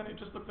or something? It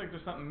just looks like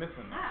there's something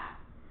missing there. Hat.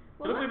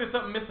 It looks like there's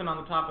something missing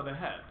on the top of the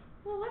head.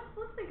 Well, let's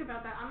think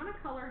about that. I'm gonna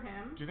color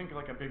him. Do you think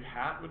like a big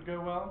hat would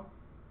go well?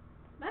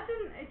 That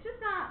didn't. It's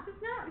just not. It's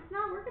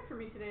not working for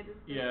me today.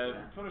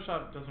 Yeah,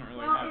 Photoshop doesn't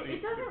really well, have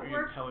it the doesn't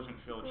work intelligent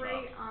fill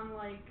great chops. on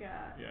like.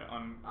 Yeah,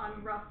 on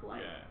rough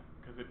light. Yeah,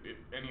 because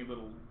any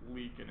little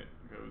leak in it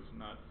goes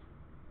nuts.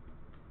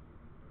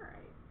 All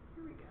right,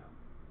 here we go.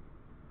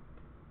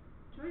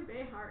 Joy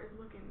Behar is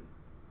looking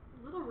a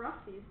little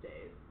rough these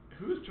days.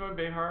 Who is Joy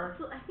Behar?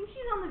 So I think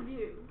she's on The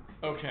View.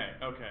 Okay.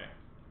 I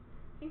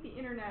think the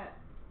internet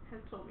has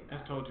told me that.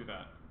 Has told you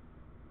that.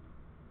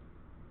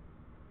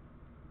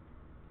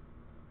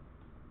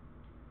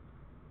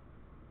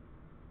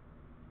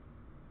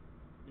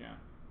 Yeah.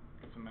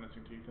 Got some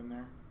menacing teeth in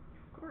there.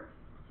 Of course.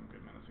 Some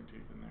good menacing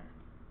teeth in there.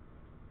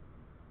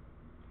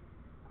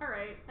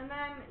 Alright, and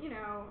then,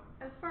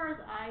 as far as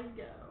eyes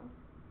go.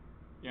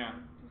 Yeah.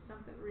 Do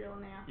something real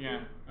nasty.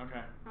 Yeah,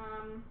 okay.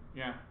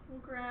 Yeah. We'll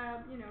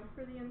grab,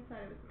 for the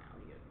inside of his mouth.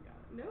 He hasn't got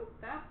it. Nope,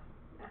 that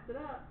messed it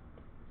up.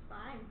 It's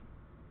fine.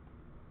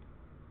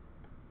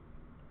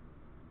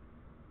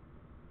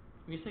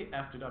 When you say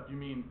effed it up, you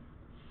mean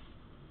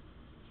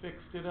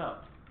fixed it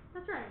up.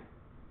 That's right.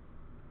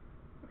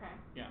 Okay.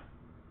 Yeah.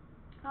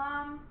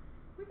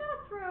 We gotta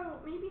throw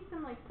maybe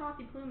some like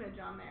saucy plumage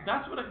on there.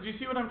 Do you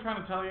see what I'm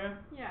trying to tell you?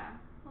 Yeah.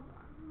 Hold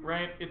on.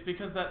 Right? It's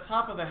because that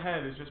top of the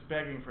head is just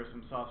begging for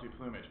some saucy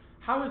plumage.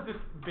 How is this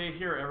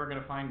Behir ever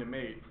going to find a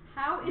mate?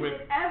 How is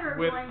it ever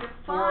going to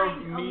find a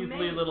mate? With 4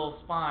 measly little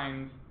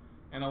spines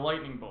and a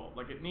lightning bolt.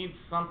 Like, it needs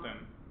something.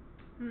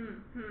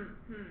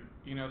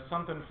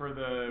 Something for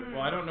the...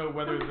 Well, I don't know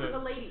whether something for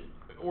the ladies.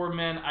 Or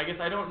men. I guess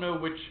I don't know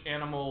which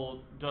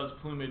animal does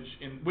plumage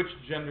which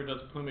gender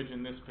does plumage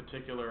in this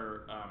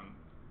particular...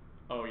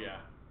 Oh, yeah.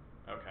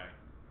 Okay.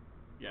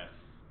 Yes.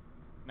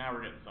 Now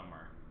we're getting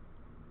somewhere.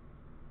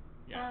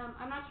 Yeah.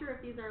 I'm not sure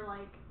if these are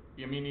like...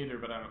 Yeah, me neither,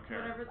 but I don't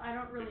care. Whatever, I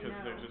don't really know.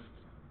 Because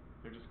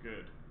they're just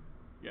good.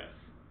 Yes.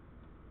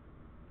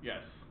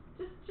 Yes.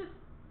 Just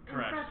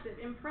Correct.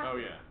 Impressive. Oh,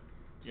 yeah.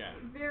 Yeah.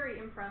 Very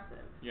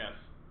impressive. Yes.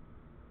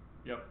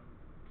 Yep.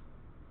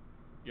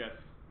 Yes.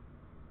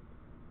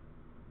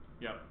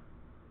 Yep.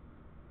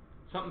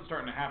 Something's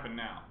starting to happen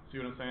now. See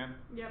what I'm saying?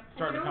 Yep.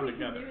 Starting to come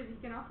together. What he can do is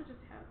he can also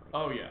just have like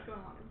oh yeah. going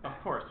along his back.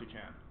 Of course he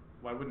can.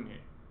 Why wouldn't he?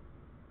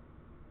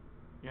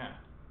 Yeah.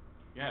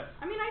 Yes.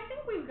 I mean, I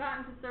think we've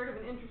gotten to sort of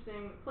an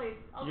interesting place.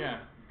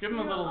 Give him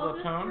a little I'll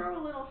tone. Throw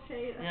a little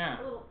shade. Yeah.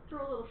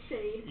 Throw a little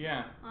shade.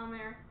 Yeah. On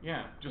there.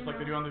 Yeah. Just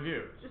like they do on The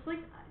View. Just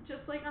like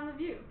on The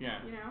View. Yeah.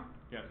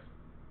 Yes.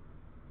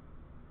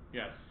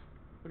 Yes.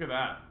 Look at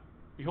that.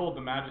 Behold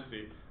the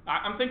majesty.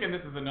 I'm thinking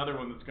this is another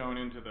one that's going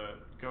into the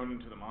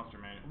monster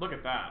manual. Look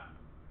at that.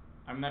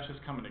 I mean, that's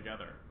just coming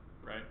together,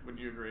 right?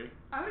 Wouldn't you agree?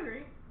 I would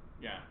agree.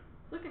 Yeah.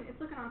 It's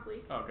looking on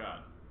fleek. Oh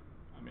God.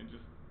 I mean,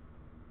 just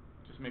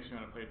makes me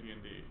want to play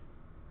D&D.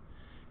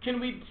 Can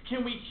we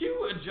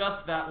hue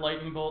adjust that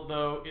lightning bolt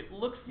though? It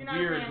looks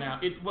weird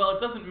now. It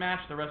doesn't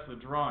match the rest of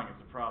the drawing is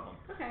the problem.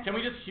 Okay. Can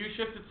we just hue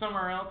shift it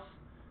somewhere else?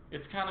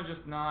 It's kind of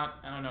just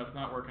not. I don't know. It's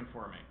not working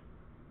for me.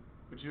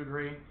 Would you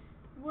agree?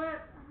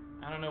 What?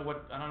 I don't know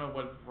what's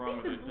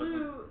wrong with it.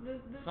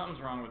 Something's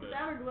wrong with it. The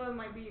outer glow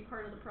might be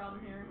part of the problem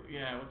here.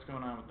 Yeah, what's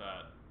going on with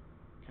that?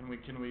 Can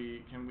we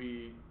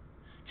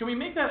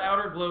make that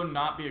outer glow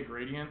not be a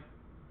gradient?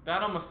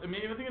 That almost. I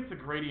mean, I think it's the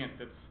gradient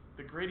that's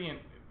the gradient.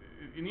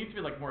 It needs to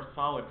be like more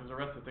solid because the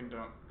rest of the thing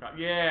don't.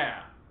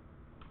 Yeah.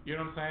 You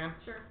know what I'm saying?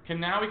 Sure.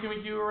 Can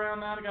we hue around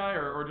that guy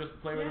or just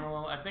play with him a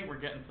little? I think we're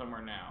getting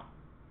somewhere now.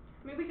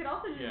 I mean, we could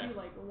also just Yeah. do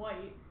like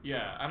white.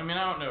 Yeah, I mean,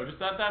 I don't know.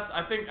 Just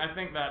I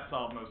think that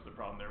solved most of the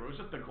problem there. It was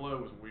just the glow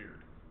was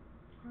weird.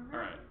 All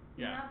right.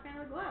 You're Yeah. not a fan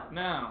of the glow.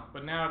 No,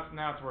 but now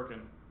it's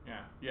working.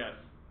 Yeah. Yes.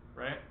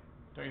 Right?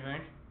 Don't you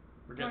think?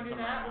 We're getting We'll do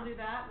somewhere that. now. We'll do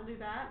that. We'll do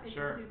that. Maybe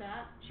Sure. we'll do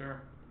that.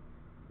 Sure.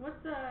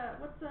 What's you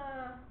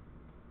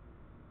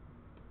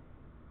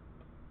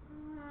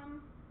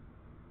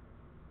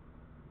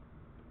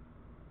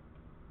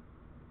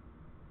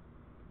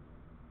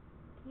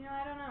know,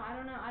 I don't know. I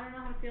don't know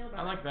how to feel about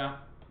it. I like that.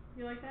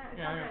 You like that? It's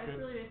Yeah, I think okay. it's It's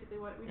good. really basically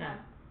what we Yeah. had.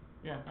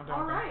 Yeah, I'm down All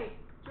with that. right.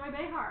 Joy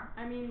Behar.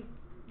 I mean,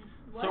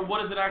 what? So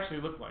what does it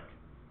actually look like?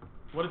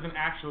 What is an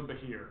actual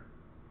Behir?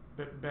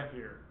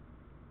 Behir.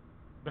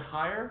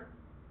 Behir?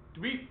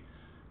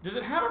 Does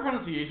it have a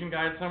pronunciation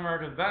guide somewhere?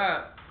 Because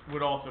that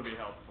would also be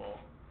helpful.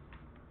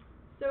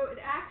 So it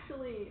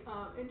actually,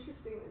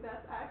 interestingly,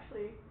 that's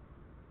actually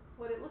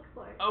what it looks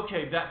like.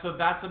 Okay, so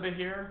that's a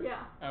Behir?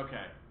 Yeah.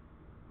 Okay.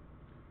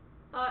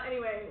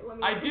 Anyway, let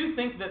me. I do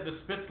think that the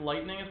Spitz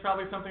lightning is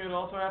probably something that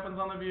also happens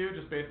on the View,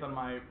 just based on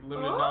my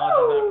limited knowledge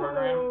of that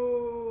program.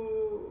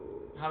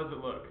 How does it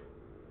look?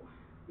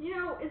 You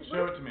know, it's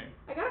Show it to me.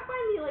 I gotta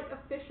find the like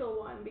official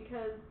one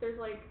because there's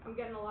like I'm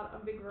getting a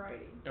big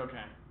variety.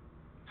 Okay.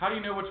 How do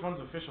you know which one's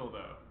official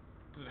though?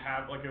 Does it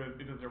have like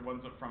is there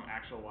ones from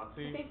actual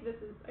WotC? I think this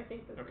is.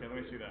 Okay, let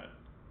me see that.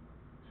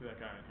 See that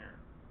guy in here.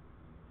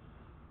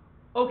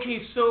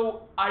 Okay,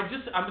 so I'm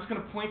just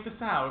gonna point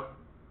this out.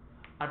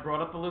 I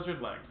brought up the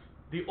lizard legs.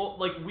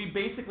 We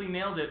basically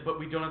nailed it, but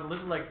we don't have the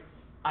lizard legs.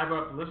 I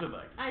brought up the lizard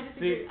legs. I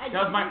disagree. See, that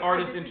was my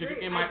artist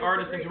intuition.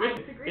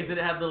 Is that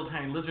it had little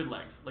tiny lizard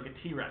legs, like a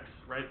T-Rex,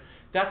 right?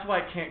 That's why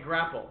it can't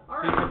grapple.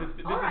 All See, right. this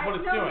is All what right.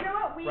 it's No, doing. you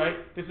know what?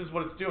 Right? This is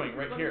what it's doing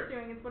right here.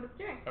 It's what it's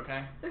doing.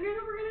 Okay. So here's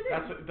what we're gonna do.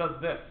 That's what it does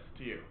this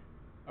to you.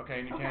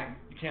 Okay, and you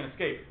can't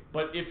escape.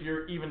 But if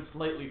you're even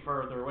slightly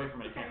further away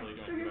from it, you can't really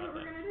do anything about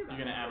that. You're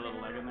gonna add a little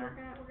leg in there.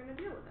 We're gonna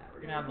deal with that.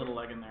 You're gonna add a little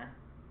leg in there.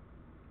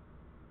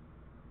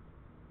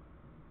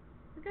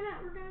 We're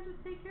gonna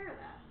just take care of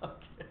that.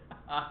 Okay.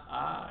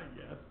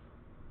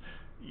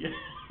 Yes.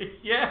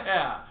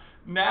 Yeah.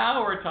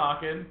 Now we're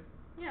talking.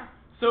 Yeah.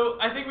 So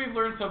I think we've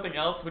learned something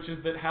else, which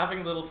is that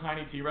having little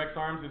tiny T-Rex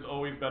arms is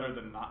always better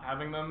than not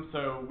having them.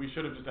 So we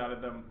should have just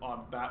added them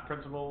on that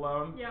principle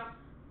alone. Yeah.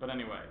 But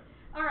anyway.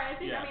 All right.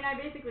 I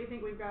basically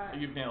think we've got.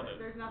 You've nailed it.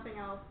 There's nothing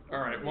else. All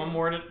right. One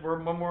more. We're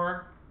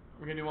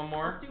gonna do one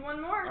more. Let's do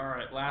one more. All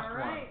right. Last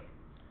one. All right.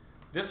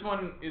 This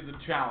one is a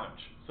challenge.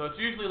 So it's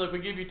usually like we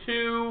give you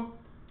two,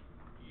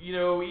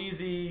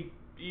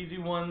 easy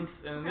ones,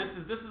 and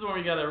this is when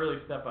we gotta really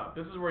step up.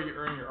 This is where you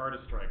earn your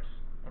artist stripes.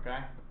 Okay.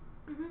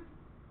 Mhm.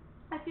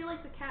 I feel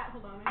like the cat.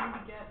 Hold on. I need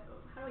to get.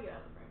 How do I get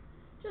out of the frame?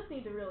 Just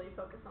need to really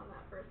focus on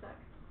that for a sec.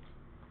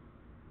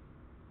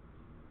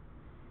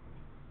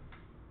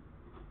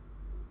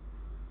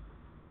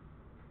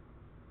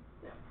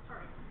 Yeah. All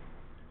right.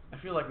 I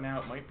feel like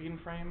now it might be in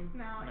frame.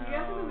 No. You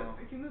have to move it.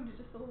 If you moved it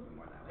just a little bit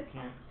more that way. I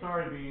can't.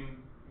 Sorry, Bean.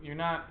 You're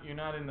not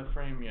in the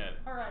frame yet.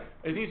 All right.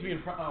 It needs to be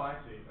in front. Oh, I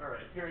see. All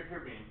right. Here,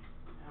 Bean.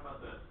 How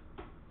about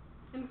this?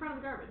 In front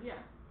of the garbage. Yeah.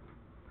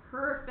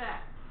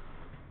 Perfect.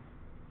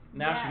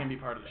 Now she can be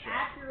part of the show.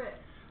 Accurate.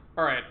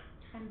 All right.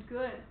 And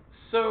good.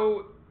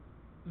 So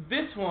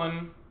this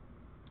one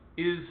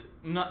is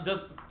not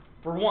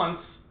for once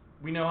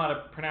we know how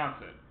to pronounce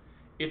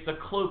it. It's a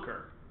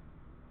cloaker.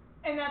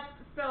 And that's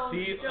spelled Cloaker,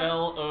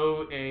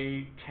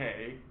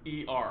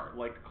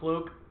 like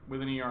cloak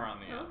with an ER on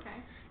the end.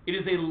 Okay. It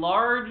is a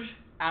large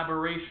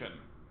aberration.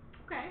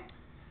 Okay.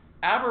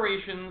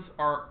 Aberrations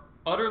are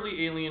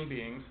utterly alien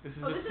beings. This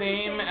is the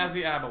same as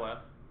the Aboleth.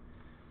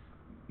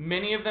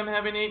 Many of them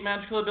have innate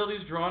magical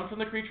abilities drawn from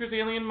the creature's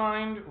alien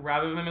mind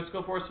rather than the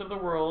mystical force of the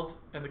world,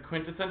 and the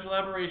quintessential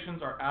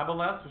aberrations are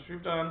Aboleth, which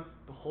we've done,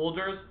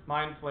 Beholders,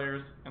 Mind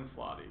Flayers, and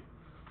Slotty.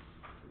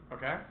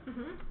 Okay?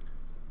 Mhm.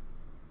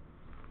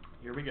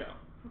 Here we go.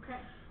 Okay.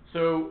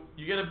 So,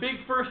 you get a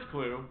big first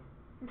clue.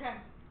 Okay.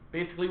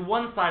 Basically,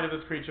 one side of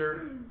this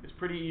creature is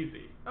pretty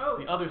easy. Oh.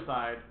 The other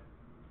side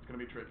is going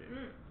to be tricky.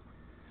 Mm.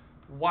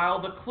 While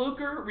the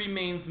cloaker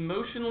remains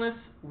motionless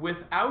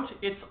without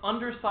its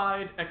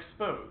underside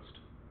exposed,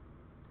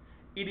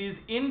 it is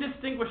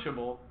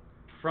indistinguishable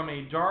from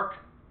a dark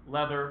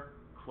leather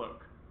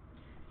cloak.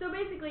 So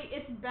basically,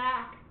 its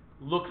back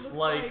looks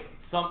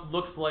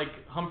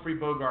like Humphrey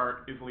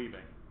Bogart is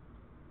leaving.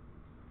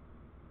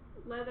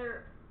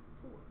 Leather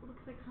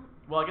looks like.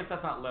 Well, I guess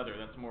that's not leather.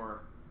 That's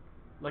more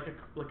like a.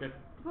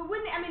 But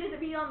wouldn't is it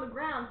be on the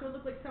ground? So it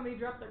looks like somebody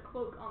dropped their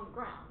cloak on the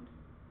ground.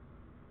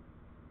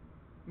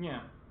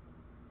 Yeah.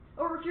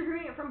 Or if you're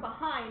viewing it from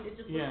behind, it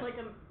just looks like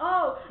a.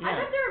 Yeah. I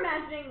bet they're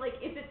imagining like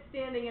if it's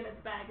standing and its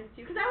back is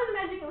too. Because I was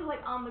imagining it was like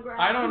on the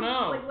ground. I don't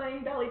know. Like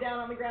laying belly down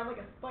on the ground like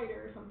a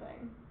spider or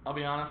something. I'll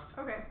be honest.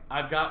 Okay.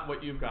 I've got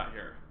what you've got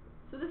here.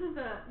 So this is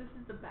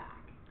the back.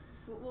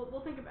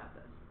 We'll think about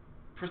this.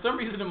 For some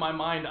reason in my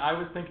mind, I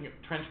was thinking of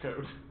trench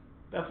coat.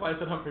 That's why I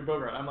said Humphrey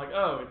Bogart. I'm like,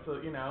 oh, it's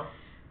a,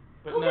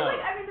 but no.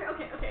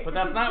 Okay. But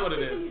that's not what it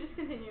is. Just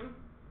continue.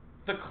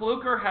 The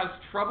cloaker has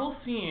trouble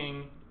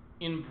seeing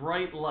in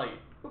bright light.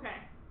 Okay.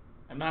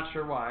 I'm not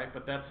sure why,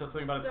 but that's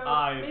something about its So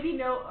eyes. maybe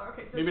no.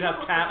 Okay. So Maybe it has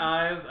troublesome. cat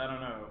eyes. I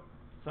don't know.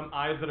 Some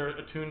eyes that are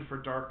attuned for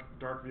dark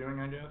viewing,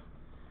 I guess.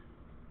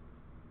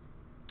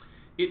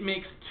 It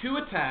makes 2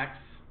 attacks,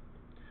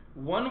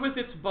 one with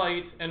its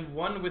bite and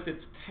one with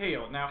its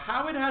tail. Now,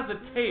 how it has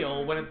a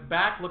tail when its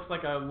back looks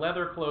like a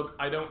leather cloak,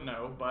 I don't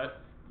know,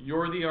 but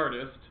you're the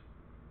artist.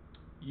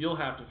 You'll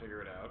have to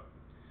figure it out.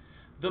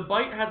 The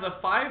bite has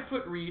a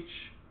 5-foot reach,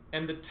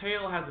 and the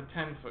tail has a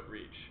 10-foot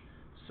reach.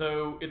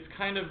 So it's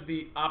kind of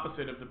the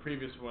opposite of the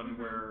previous one,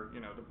 where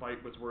the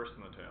bite was worse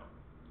than the tail,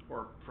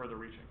 or further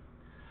reaching.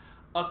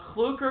 A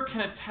cloaker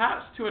can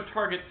attach to a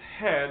target's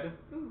head,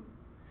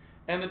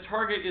 and the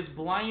target is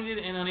blinded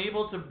and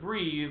unable to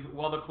breathe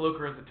while the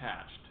cloaker is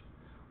attached.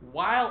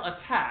 While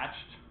attached,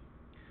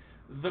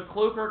 the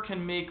cloaker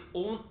can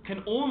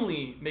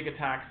only make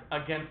attacks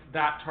against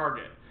that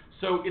target.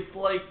 So it's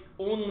like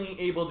only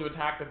able to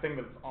attack the thing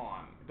that it's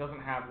on. It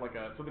doesn't have like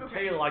a... So the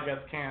tail, I guess,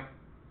 can't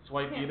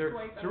swipe either.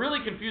 It's really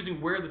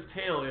confusing where this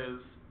tail is.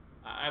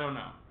 I don't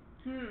know.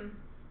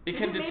 Maybe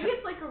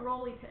it's like a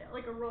rolly tail,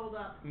 like a rolled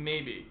up.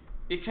 Maybe.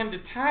 It can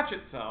detach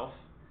itself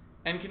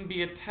and can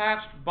be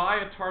attached by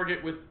a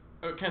target with...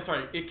 it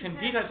can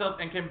detach itself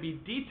and can be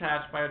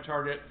detached by a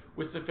target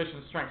with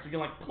sufficient strength. So you can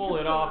like pull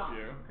it off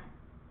you. Okay.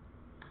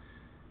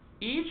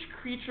 Each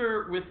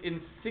creature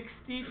within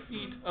 60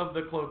 feet of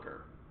the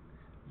cloaker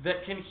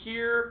that can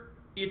hear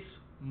its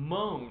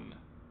moan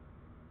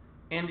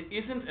and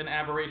isn't an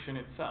aberration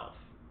itself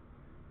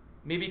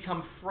may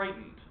become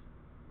frightened.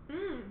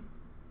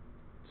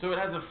 So it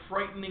has a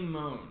frightening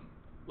moan,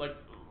 like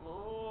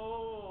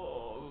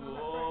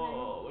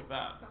like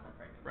that,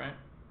 right?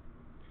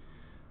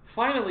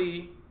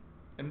 Finally,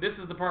 and this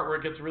is the part where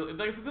it gets really.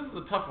 This is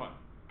a tough one.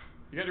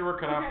 You got your work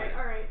cut out for you.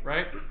 All right.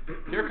 Right?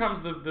 Here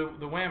comes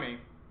the whammy,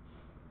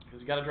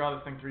 because you got to draw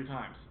this thing 3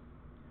 times.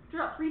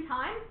 Draw 3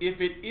 times?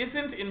 If it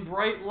isn't in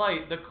bright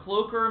light, the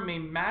cloaker may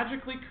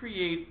magically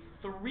create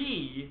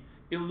 3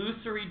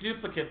 illusory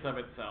duplicates of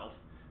itself.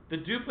 The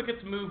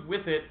duplicates move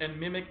with it and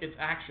mimic its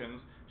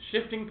actions,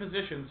 shifting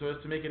positions so as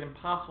to make it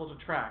impossible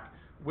to track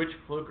which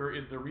cloaker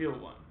is the real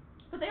one.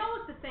 But they all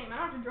look the same. I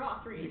don't have to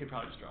draw 3. You could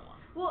probably just draw 1.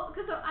 Well,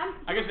 because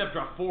I guess you have to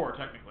draw 4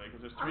 technically,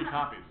 because there's 3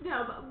 copies.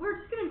 No, but we're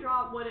just gonna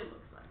draw what it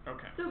looks like.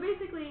 Okay. So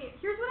basically,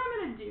 here's what I'm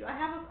gonna do. I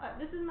have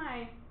this is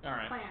my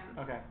plan.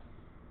 Okay.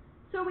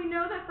 So we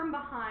know that from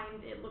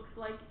behind it looks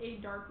like a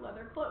dark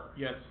leather cloak.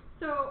 Yes.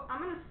 So I'm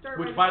gonna start.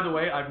 Which, by the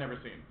way, I've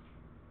never seen.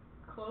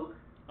 Cloak?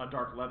 A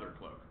dark leather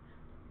cloak.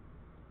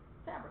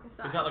 Fabric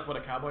aside. Is that like what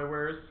a cowboy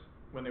wears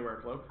when they wear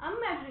a cloak? I'm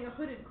imagining a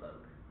hooded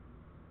cloak.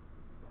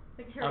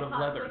 Like a Harry Out of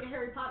Potter, leather. like a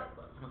Harry Potter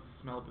cloak. It's gonna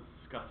smell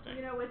disgusting.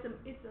 You know, it's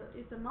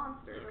a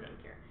monster. It Okay.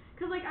 doesn't care.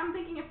 Because like I'm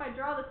thinking, if I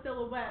draw the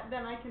silhouette,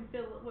 then I can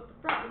feel what the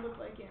front would look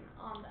like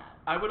on that.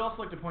 I would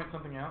also like to point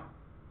something out.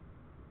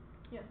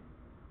 Yes.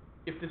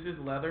 If this is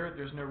leather,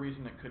 there's no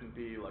reason it couldn't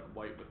be like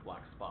white with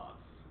black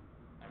spots.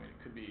 I mean, it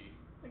could be.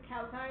 The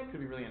cow's hide.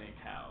 Could be really any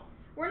cow.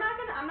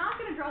 I'm not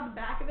gonna draw the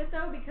back of it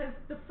though, because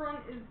the front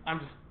is. I'm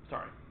just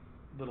sorry.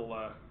 Just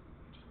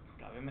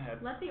got it in the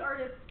head. Let the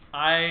artist.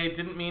 I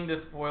didn't mean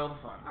to spoil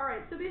the fun. All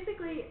right. So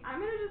basically,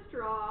 I'm gonna just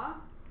draw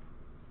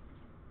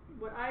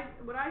what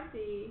I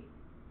see.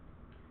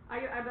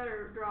 I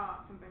better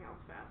draw something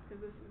else fast, because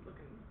this is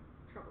looking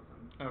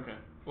troublesome. Okay.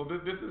 Well,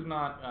 this is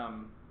not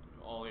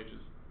all ages.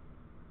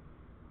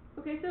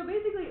 Okay, so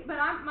basically, but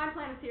my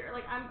plan is here.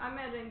 Like I'm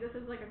imagining this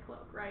is like a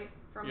cloak, right,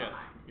 from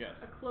behind. Yes.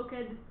 A cloaked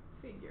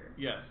figure.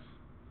 Yes.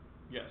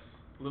 Yes.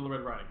 Little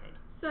Red Riding Hood.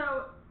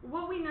 So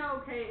what we know,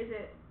 okay, is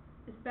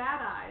it's bad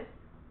eyes.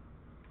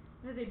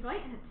 It has a bite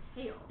and a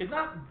tail. It's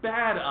not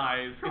bad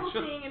eyes. Trouble it's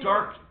seeing just in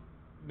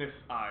darkness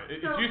eye.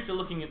 It's used to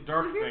looking at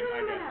dark so here's things. what I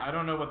I'm guess. gonna- I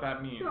don't know what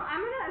that means. So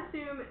I'm gonna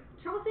assume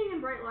trouble seeing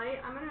in bright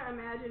light. I'm gonna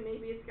imagine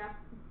maybe it's got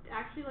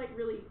actually like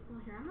really. Well,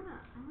 here I'm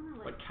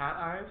gonna Like cat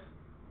eyes.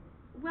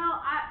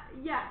 Well,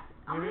 yes.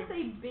 I'm Maybe? gonna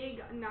say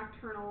big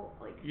nocturnal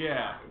eyes,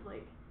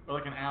 like. Or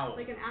like an owl.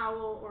 Like an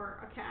owl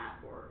or a cat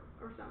or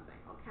something.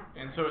 Oh, cats.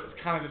 And so it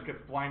kind of just gets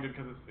blinded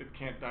because it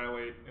can't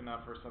dilate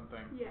enough or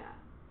something. Yeah.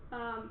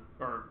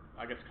 Or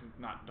I guess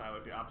not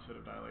dilate, the opposite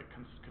of dilate,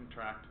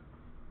 contract.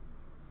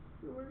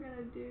 So we're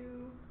gonna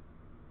do.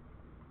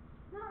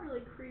 Not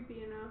really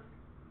creepy enough.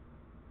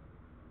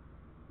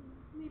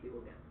 Maybe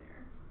we'll get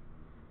there.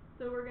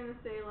 So we're gonna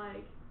say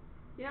like,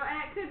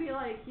 and it could be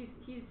like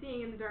he's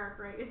seeing in the dark,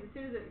 right? As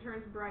soon as it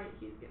turns bright,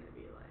 he's gonna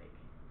be like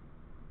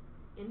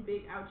in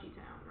big ouchie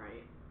town,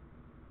 right?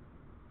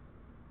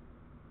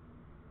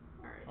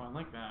 All right. Oh, I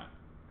like that.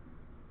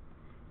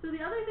 So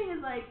the other thing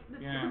is like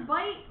the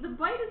bite. The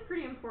bite is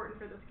pretty important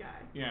for this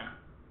guy. Yeah.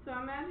 So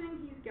I'm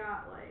imagining he's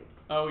got like.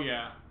 Oh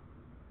yeah.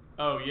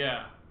 Oh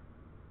yeah.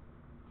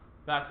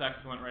 That's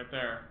excellent right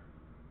there.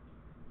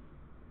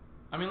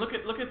 I mean, look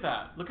at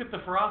that. Look at the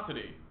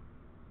ferocity.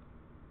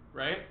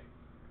 Right?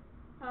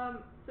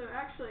 So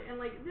actually, and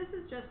like this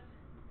is just.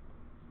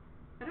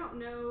 I don't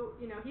know.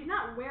 He's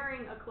not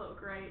wearing a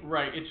cloak, right?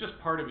 Right. It's just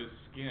part of his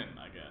skin,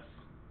 I guess.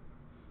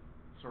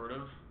 Sort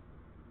of.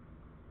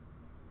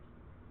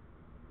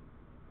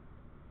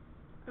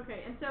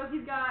 Okay, and so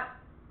he's got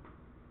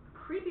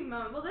creepy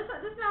moan. Well, this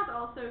mouth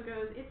also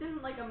goes. It's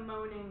in like a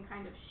moaning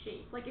kind of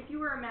shape. Like if you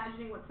were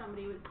imagining what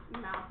somebody's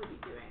mouth would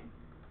be doing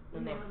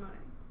when they were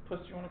moaning. Puss,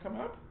 do you want to come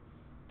up?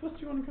 Puss,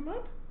 do you want to come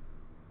up?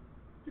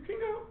 You can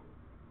go.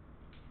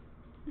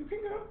 You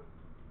can go.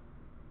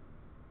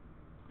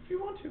 If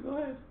you want to, go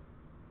ahead.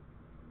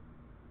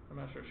 I'm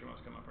not sure if she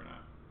wants to come up or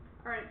not.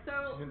 All right,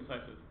 so She's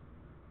indecisive.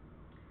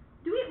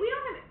 we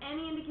don't have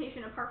any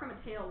indication apart from a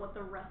tail what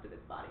the rest of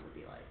its body would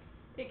be like.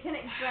 Can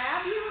it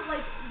grab you?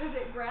 Like, does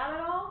it grab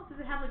at all? Does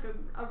it have like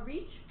a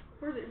reach,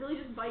 or does it really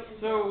just bite and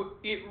So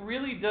it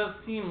really does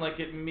seem like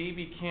it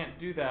maybe can't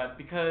do that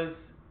because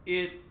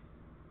it.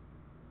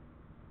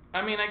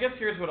 I mean, I guess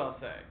here's what I'll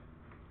say.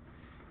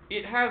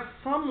 It has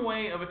some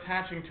way of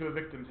attaching to a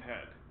victim's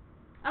head.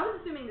 I was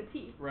assuming the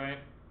teeth. Right.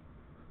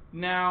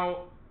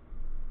 Now,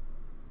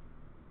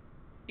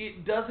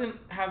 it doesn't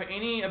have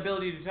any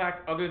ability to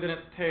attack other than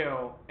its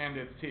tail and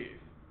its teeth.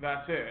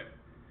 That's it.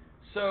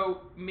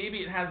 So maybe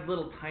it has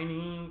little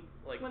tiny,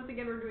 like. Once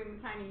again, we're doing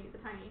the tiny.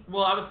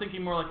 Well, I was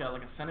thinking more like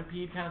a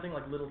centipede kind of thing,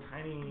 like little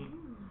tiny,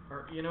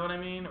 or you know what I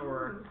mean,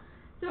 or.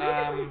 So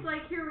basically, it's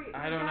like here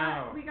I don't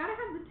know. We gotta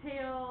have the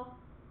tail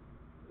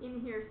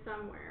in here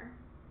somewhere,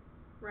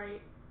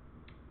 right?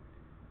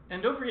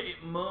 And don't forget,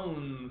 it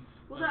moans.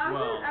 Well, as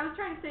well. I was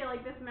trying to say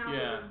like this mouth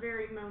is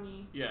very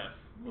moany. Yes.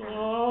 Yeah.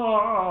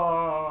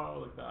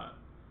 Oh, like that.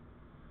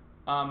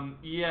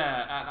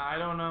 Yeah, I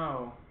don't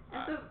know.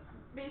 And so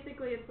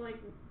basically, it's like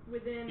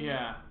within.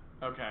 Yeah.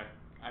 Okay.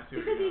 I see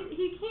what because you're doing.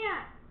 he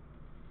can't.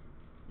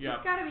 Yeah.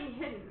 It's gotta be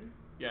hidden.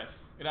 Yes.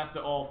 It has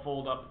to all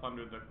fold up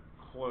under the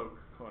cloak,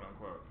 quote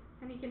unquote.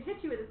 And he can hit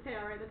you with his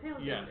tail, right? The tail's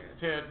dangerous.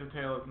 Yes. The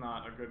tail is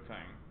not a good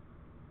thing.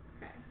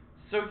 Okay.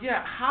 So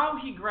yeah, how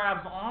he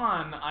grabs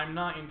on, I'm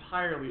not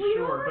entirely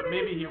sure, but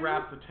maybe he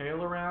wraps the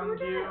tail around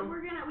you.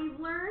 We've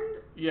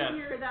learned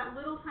here that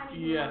little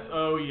tiny hands.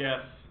 Oh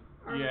yes.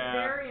 Are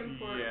very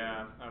important.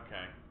 Yeah.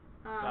 Okay.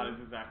 That is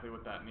exactly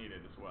what that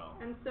needed as well.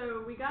 And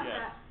so we got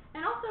that.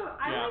 And also,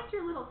 I liked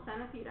your little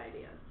centipede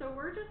idea. So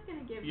we're just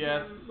gonna give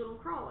them little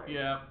crawlers.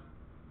 Yeah.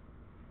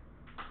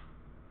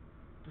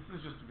 This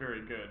is just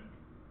very good.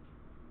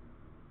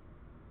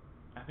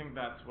 I think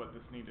that's what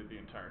this needed the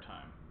entire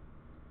time.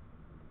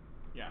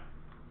 Yeah.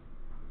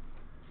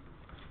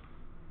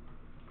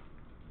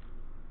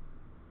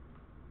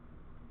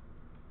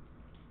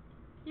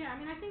 Yeah, I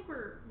mean, I think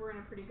we're in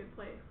a pretty good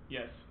place.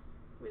 Yes.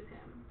 With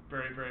him.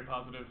 Very, very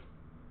positive.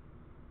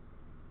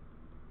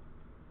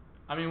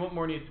 I mean, what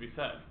more needs to be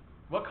said?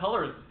 What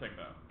color is this thing,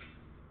 though?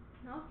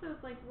 And also,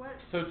 it's like what?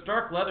 So it's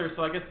dark leather.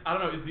 So I guess I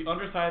don't know. Is the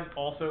underside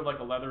also like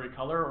a leathery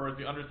color, or is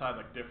the underside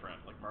like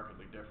different, like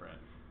markedly different?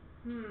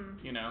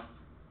 You know?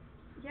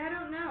 Yeah, I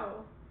don't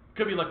know.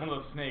 Could be like one of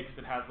those snakes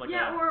that has like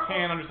a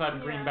tan underside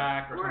and green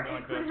back, or something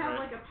like this, right? Or it could have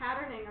like a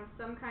patterning of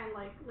some kind,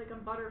 like a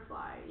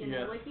butterfly. You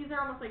know, like these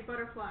are almost like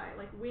butterfly,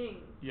 like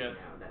wings. You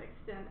know, that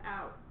extend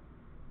out,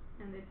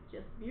 and it's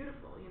just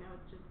beautiful. You know,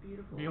 it's just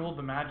beautiful. Behold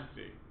the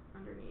majesty.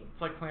 Underneath.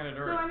 It's like Planet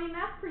Earth. So I mean,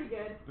 that's pretty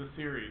good. The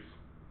series.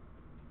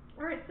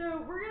 All right,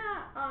 so we're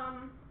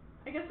gonna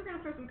I guess we're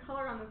gonna throw some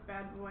color on this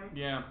bad boy.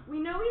 Yeah. We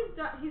know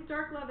he's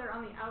dark leather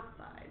on the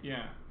outside.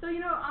 Yeah. So you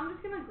know, I'm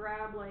just gonna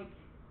grab like.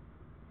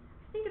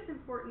 I think it's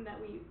important that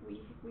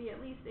we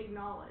at least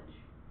acknowledge.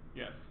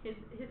 Yes. His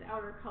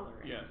outer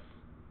coloring. Yes.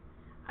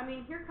 I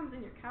mean, here comes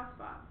in your cow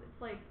spots.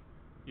 It's like.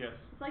 Yes.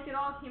 It's like it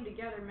all came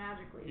together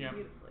magically and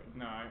beautifully.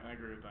 No, I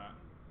agree with that.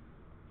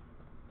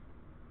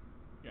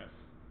 Yes.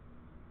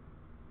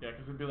 Yeah,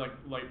 because it'd be like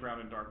light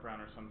brown and dark brown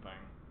or something.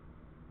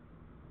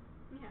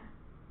 Yeah.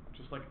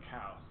 Just like a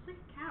cow. Just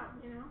like a cow,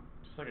 you know?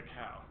 Just like a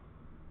cow.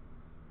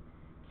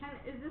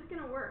 Is this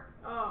gonna work?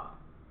 Oh,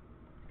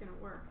 it's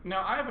gonna work.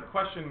 Now, I have a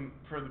question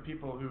for the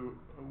people who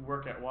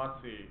work at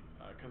WotC,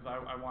 because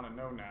I want to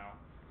know now.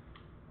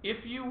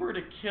 If you were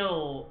to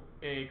kill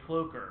a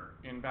cloaker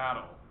in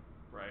battle,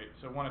 right,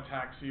 so one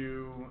attacks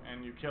you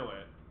and you kill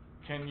it,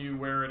 can you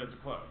wear it as a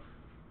cloak?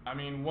 I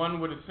mean,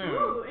 one would assume.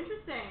 Ooh,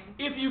 interesting.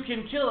 If you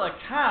can kill a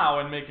cow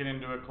and make it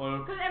into a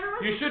cloak,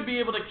 you should be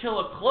able to kill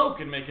a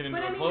cloak and make it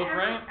into a cloak,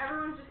 right?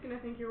 Everyone's just gonna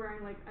think you're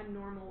wearing like a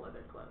normal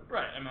leather cloak.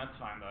 Right, and that's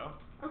fine though.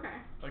 Okay.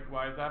 Like,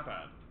 why is that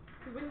bad?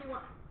 Because when you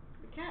want,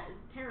 the cat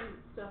is tearing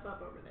stuff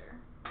up over there.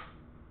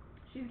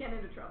 She's getting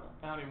into trouble.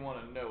 I don't even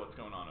want to know what's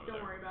going on over there.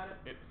 Don't worry about it.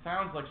 It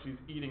sounds like she's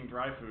eating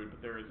dry food,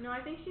 but there is. No,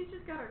 I think she's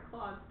just got her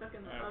claws stuck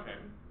in the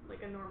oven,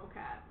 like a normal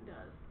cat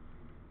does.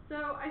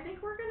 So I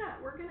think we're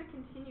gonna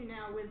continue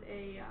now with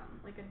a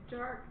like a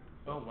dark.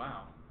 Oh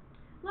wow.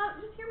 Well,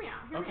 just hear me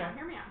out. Hear me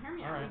out.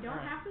 Right, we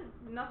don't have to.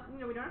 Nothing.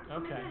 You know, we don't have to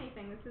commit to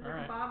anything. This is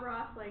like a Bob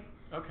Ross like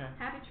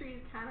Happy Trees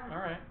kind of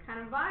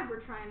vibe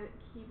we're trying to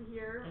keep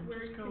here. And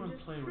where just you go can and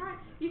just play try.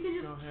 with it. You can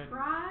just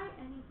try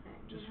anything.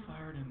 Just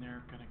fire it in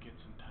there. Gonna get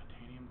some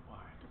titanium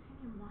white.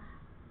 Titanium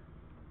white.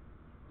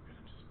 We're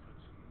gonna just put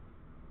some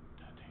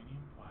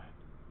titanium white,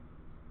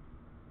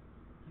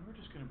 and we're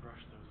just gonna brush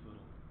those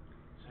little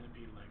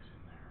centipede legs in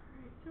there.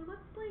 Alright, so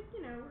let's like,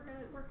 you know, we're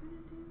gonna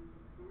do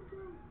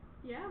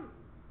yeah,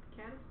 the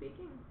cat is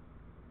speaking.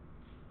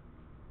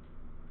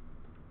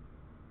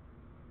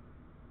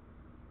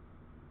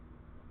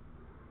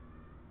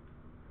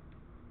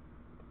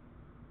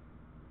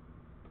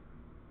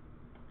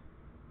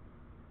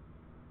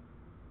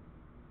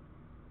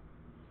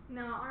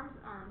 No, arms,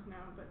 no,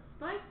 but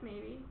spikes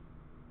maybe.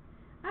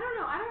 I don't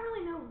know. I don't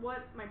really know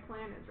what my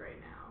plan is right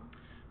now.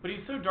 But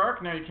he's so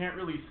dark now, you can't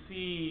really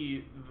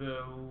see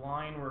the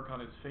line work on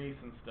his face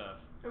and stuff.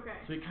 Okay.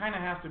 So he kind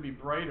of has to be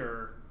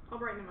brighter. I'll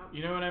brighten him up.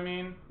 You know what I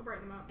mean? I'll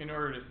brighten him up. In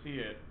order to see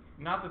it.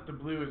 Not that the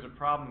blue is a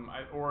problem,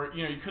 or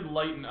you know, you could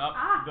lighten up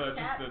the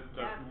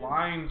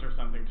lines or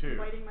something too,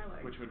 biting my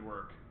leg. which would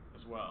work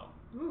as well.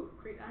 Ooh,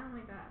 great! I don't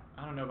like that.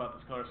 I don't know about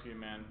this color scheme,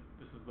 man.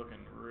 This is looking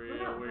real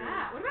What about weird.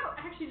 that? What about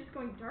actually just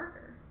going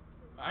darker?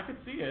 I could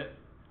see it.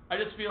 I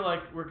just feel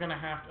like we're gonna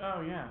have to.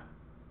 Oh yeah.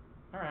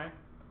 All right.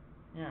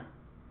 Yeah.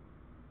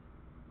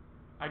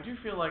 I do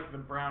feel like the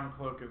brown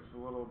cloak is a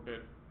little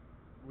bit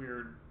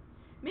weird.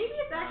 Maybe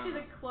it's actually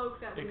the cloak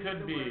that we need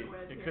to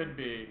work with. It could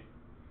be.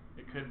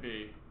 It could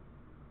be.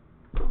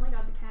 Oh my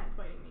god, the cat is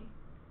biting me.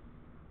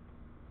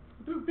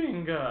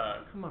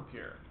 Bubinga, come up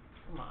here.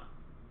 Come on.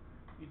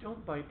 You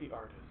don't bite the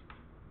artist.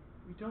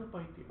 You don't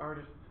bite the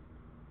artist.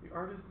 The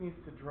artist needs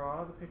to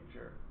draw the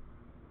picture.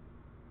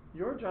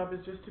 Your job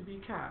is just to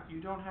be cat.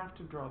 You don't have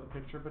to draw the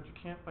picture, but you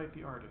can't bite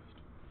the artist.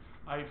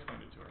 I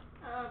explained it to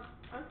her.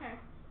 Okay.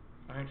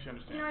 I think she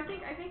understands. You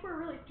know, I think we're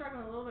really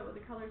struggling a little bit with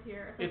the colors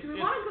here. So do we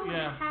want to go with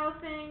the cow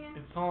thing?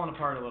 It's falling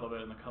apart a little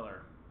bit in the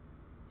color.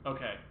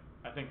 Okay.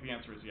 I think the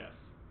answer is yes.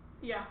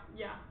 Yeah.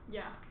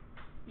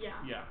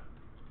 Yeah.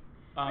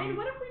 I mean,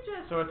 what if we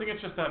just... So I think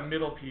it's just that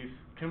middle piece.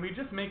 Can we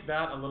just make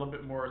that a little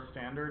bit more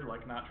standard,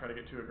 like not try to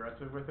get too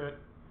aggressive with it?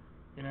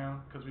 You know,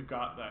 because we've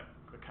got the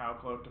cow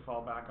cloak to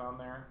fall back on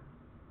there.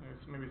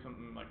 Maybe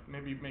something like,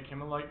 maybe make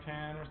him a light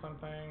tan or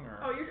something, or...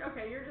 Oh, you're just...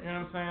 You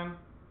know what I'm saying?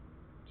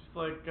 Just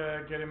like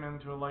get him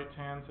into a light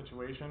tan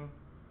situation,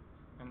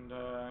 and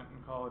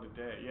call it a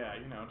day. Yeah,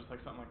 you know, just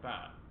like something like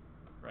that,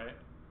 right?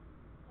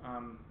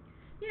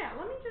 Yeah,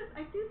 let me just.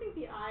 I do think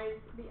the eyes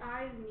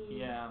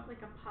need like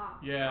a pop.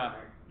 Yeah.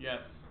 Color.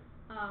 Yes.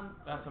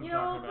 That's what I'm talking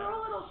about. Throw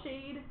a little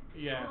shade.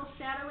 Yeah. A little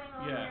shadowing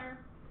on there.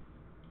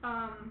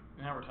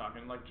 Now we're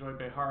talking like Joy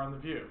Behar on The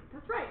View.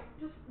 That's right.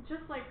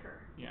 Just like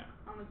her. Yeah.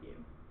 On The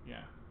View.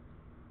 Yeah.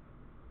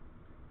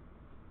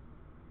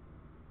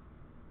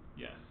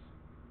 Yes.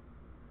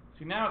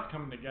 See, now it's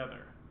coming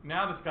together.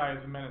 Now this guy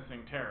is a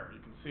menacing terror.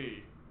 You can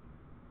see.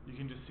 You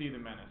can just see the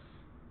menace,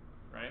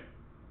 right?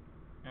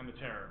 And the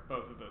terror,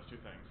 both of those two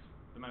things.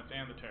 The menace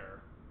and the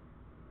terror.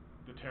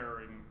 The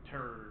terror,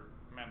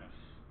 menace,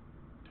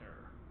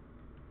 terror.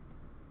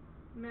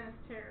 Menace,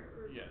 terror.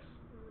 Yes.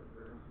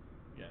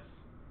 Yes.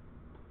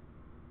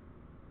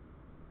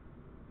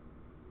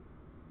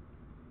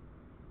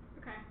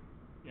 Okay.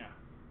 Yeah.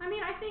 I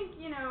mean, I think,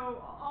 you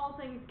know, all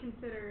things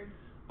considered.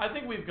 I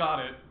think we've got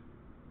it.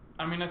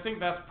 I mean, I think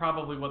that's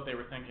probably what they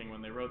were thinking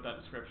when they wrote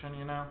that description,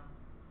 you know?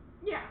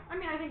 Yeah, I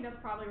mean, I think that's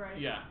probably right.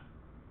 Yeah.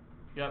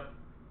 Yep.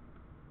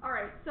 All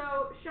right,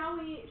 so shall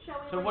we?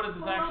 So what does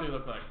this actually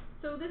look like?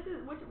 So this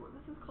is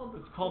this is called the.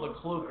 It's called a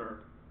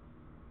cloaker.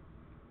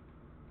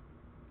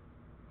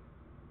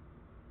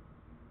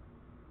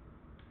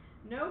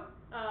 Nope.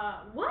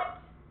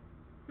 What?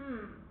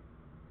 You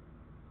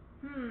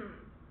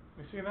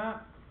see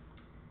that?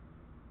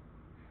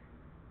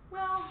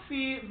 Well.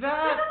 See,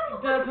 that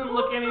doesn't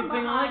look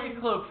anything like a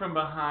cloak from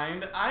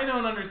behind. I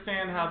don't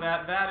understand how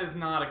that is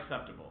not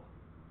acceptable.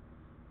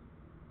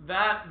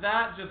 That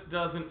just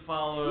doesn't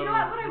follow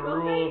the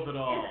rules at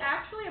all. Is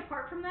actually,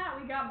 apart from that,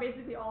 we got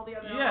basically all the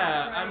other elements,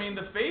 I right? mean,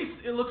 the face,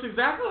 it looks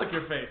exactly like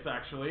your face,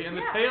 actually, and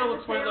the tail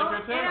looks quite like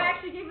your tail. And I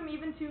actually gave them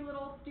even two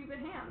little stupid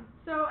hands.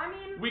 So, I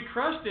mean... We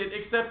crushed it,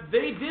 except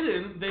they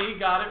didn't. They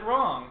got it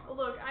wrong.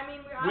 Look, I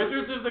mean...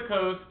 Wizards of the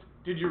Coast,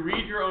 did you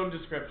read your own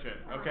description,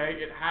 okay?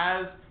 It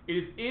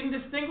is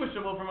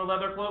indistinguishable from a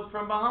leather cloak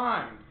from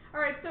behind.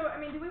 Alright, so,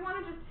 I mean, do we want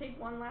to just take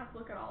one last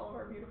look at all of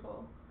our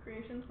beautiful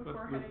creations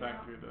before heading out? Let's look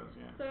back through those,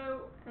 yeah.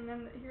 So, and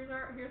then here's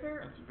our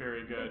That's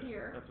very good.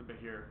 Behir. That's a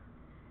Behir.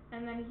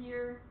 And then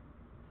here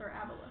is our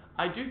Aboleth.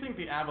 I do think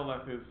the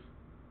Aboleth is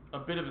a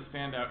bit of a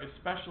standout,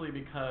 especially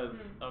because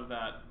of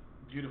that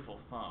beautiful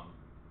thumb.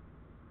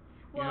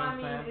 Well, I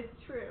mean, it's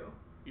true.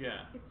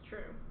 Yeah. It's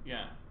true.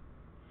 Yeah.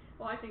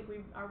 Well, I think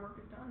our work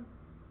is done.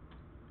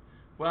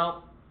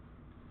 Well,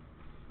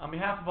 on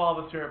behalf of all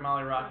of us here at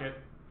Molly Rocket,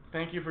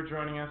 thank you for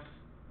joining us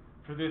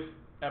for this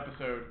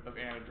episode of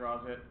Anna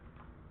Draws It.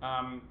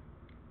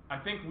 I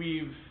think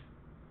we've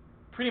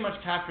pretty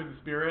much captured the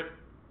spirit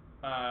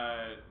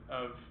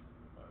of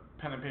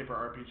pen and paper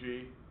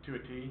RPG to a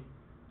T.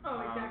 Oh,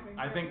 exactly.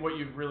 I think what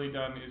you've really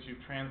done is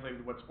you've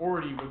translated what's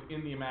already was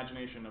in the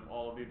imagination of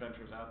all of the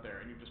adventures out there,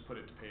 and you've just put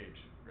it to page,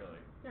 really.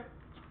 Yep.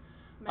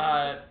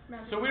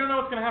 So we don't know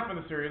what's going to happen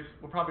in the series.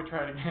 We'll probably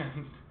try it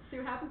again. See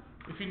what happens.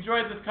 If you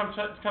enjoyed this, come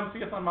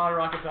see us on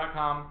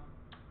mollyrocket.com,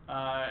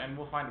 and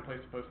we'll find a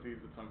place to post these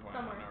at some point.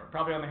 Somewhere. I don't know.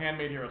 Probably on the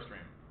Handmade Hero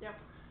stream. Yep.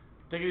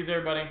 Take it easy,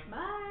 everybody.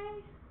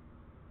 Bye.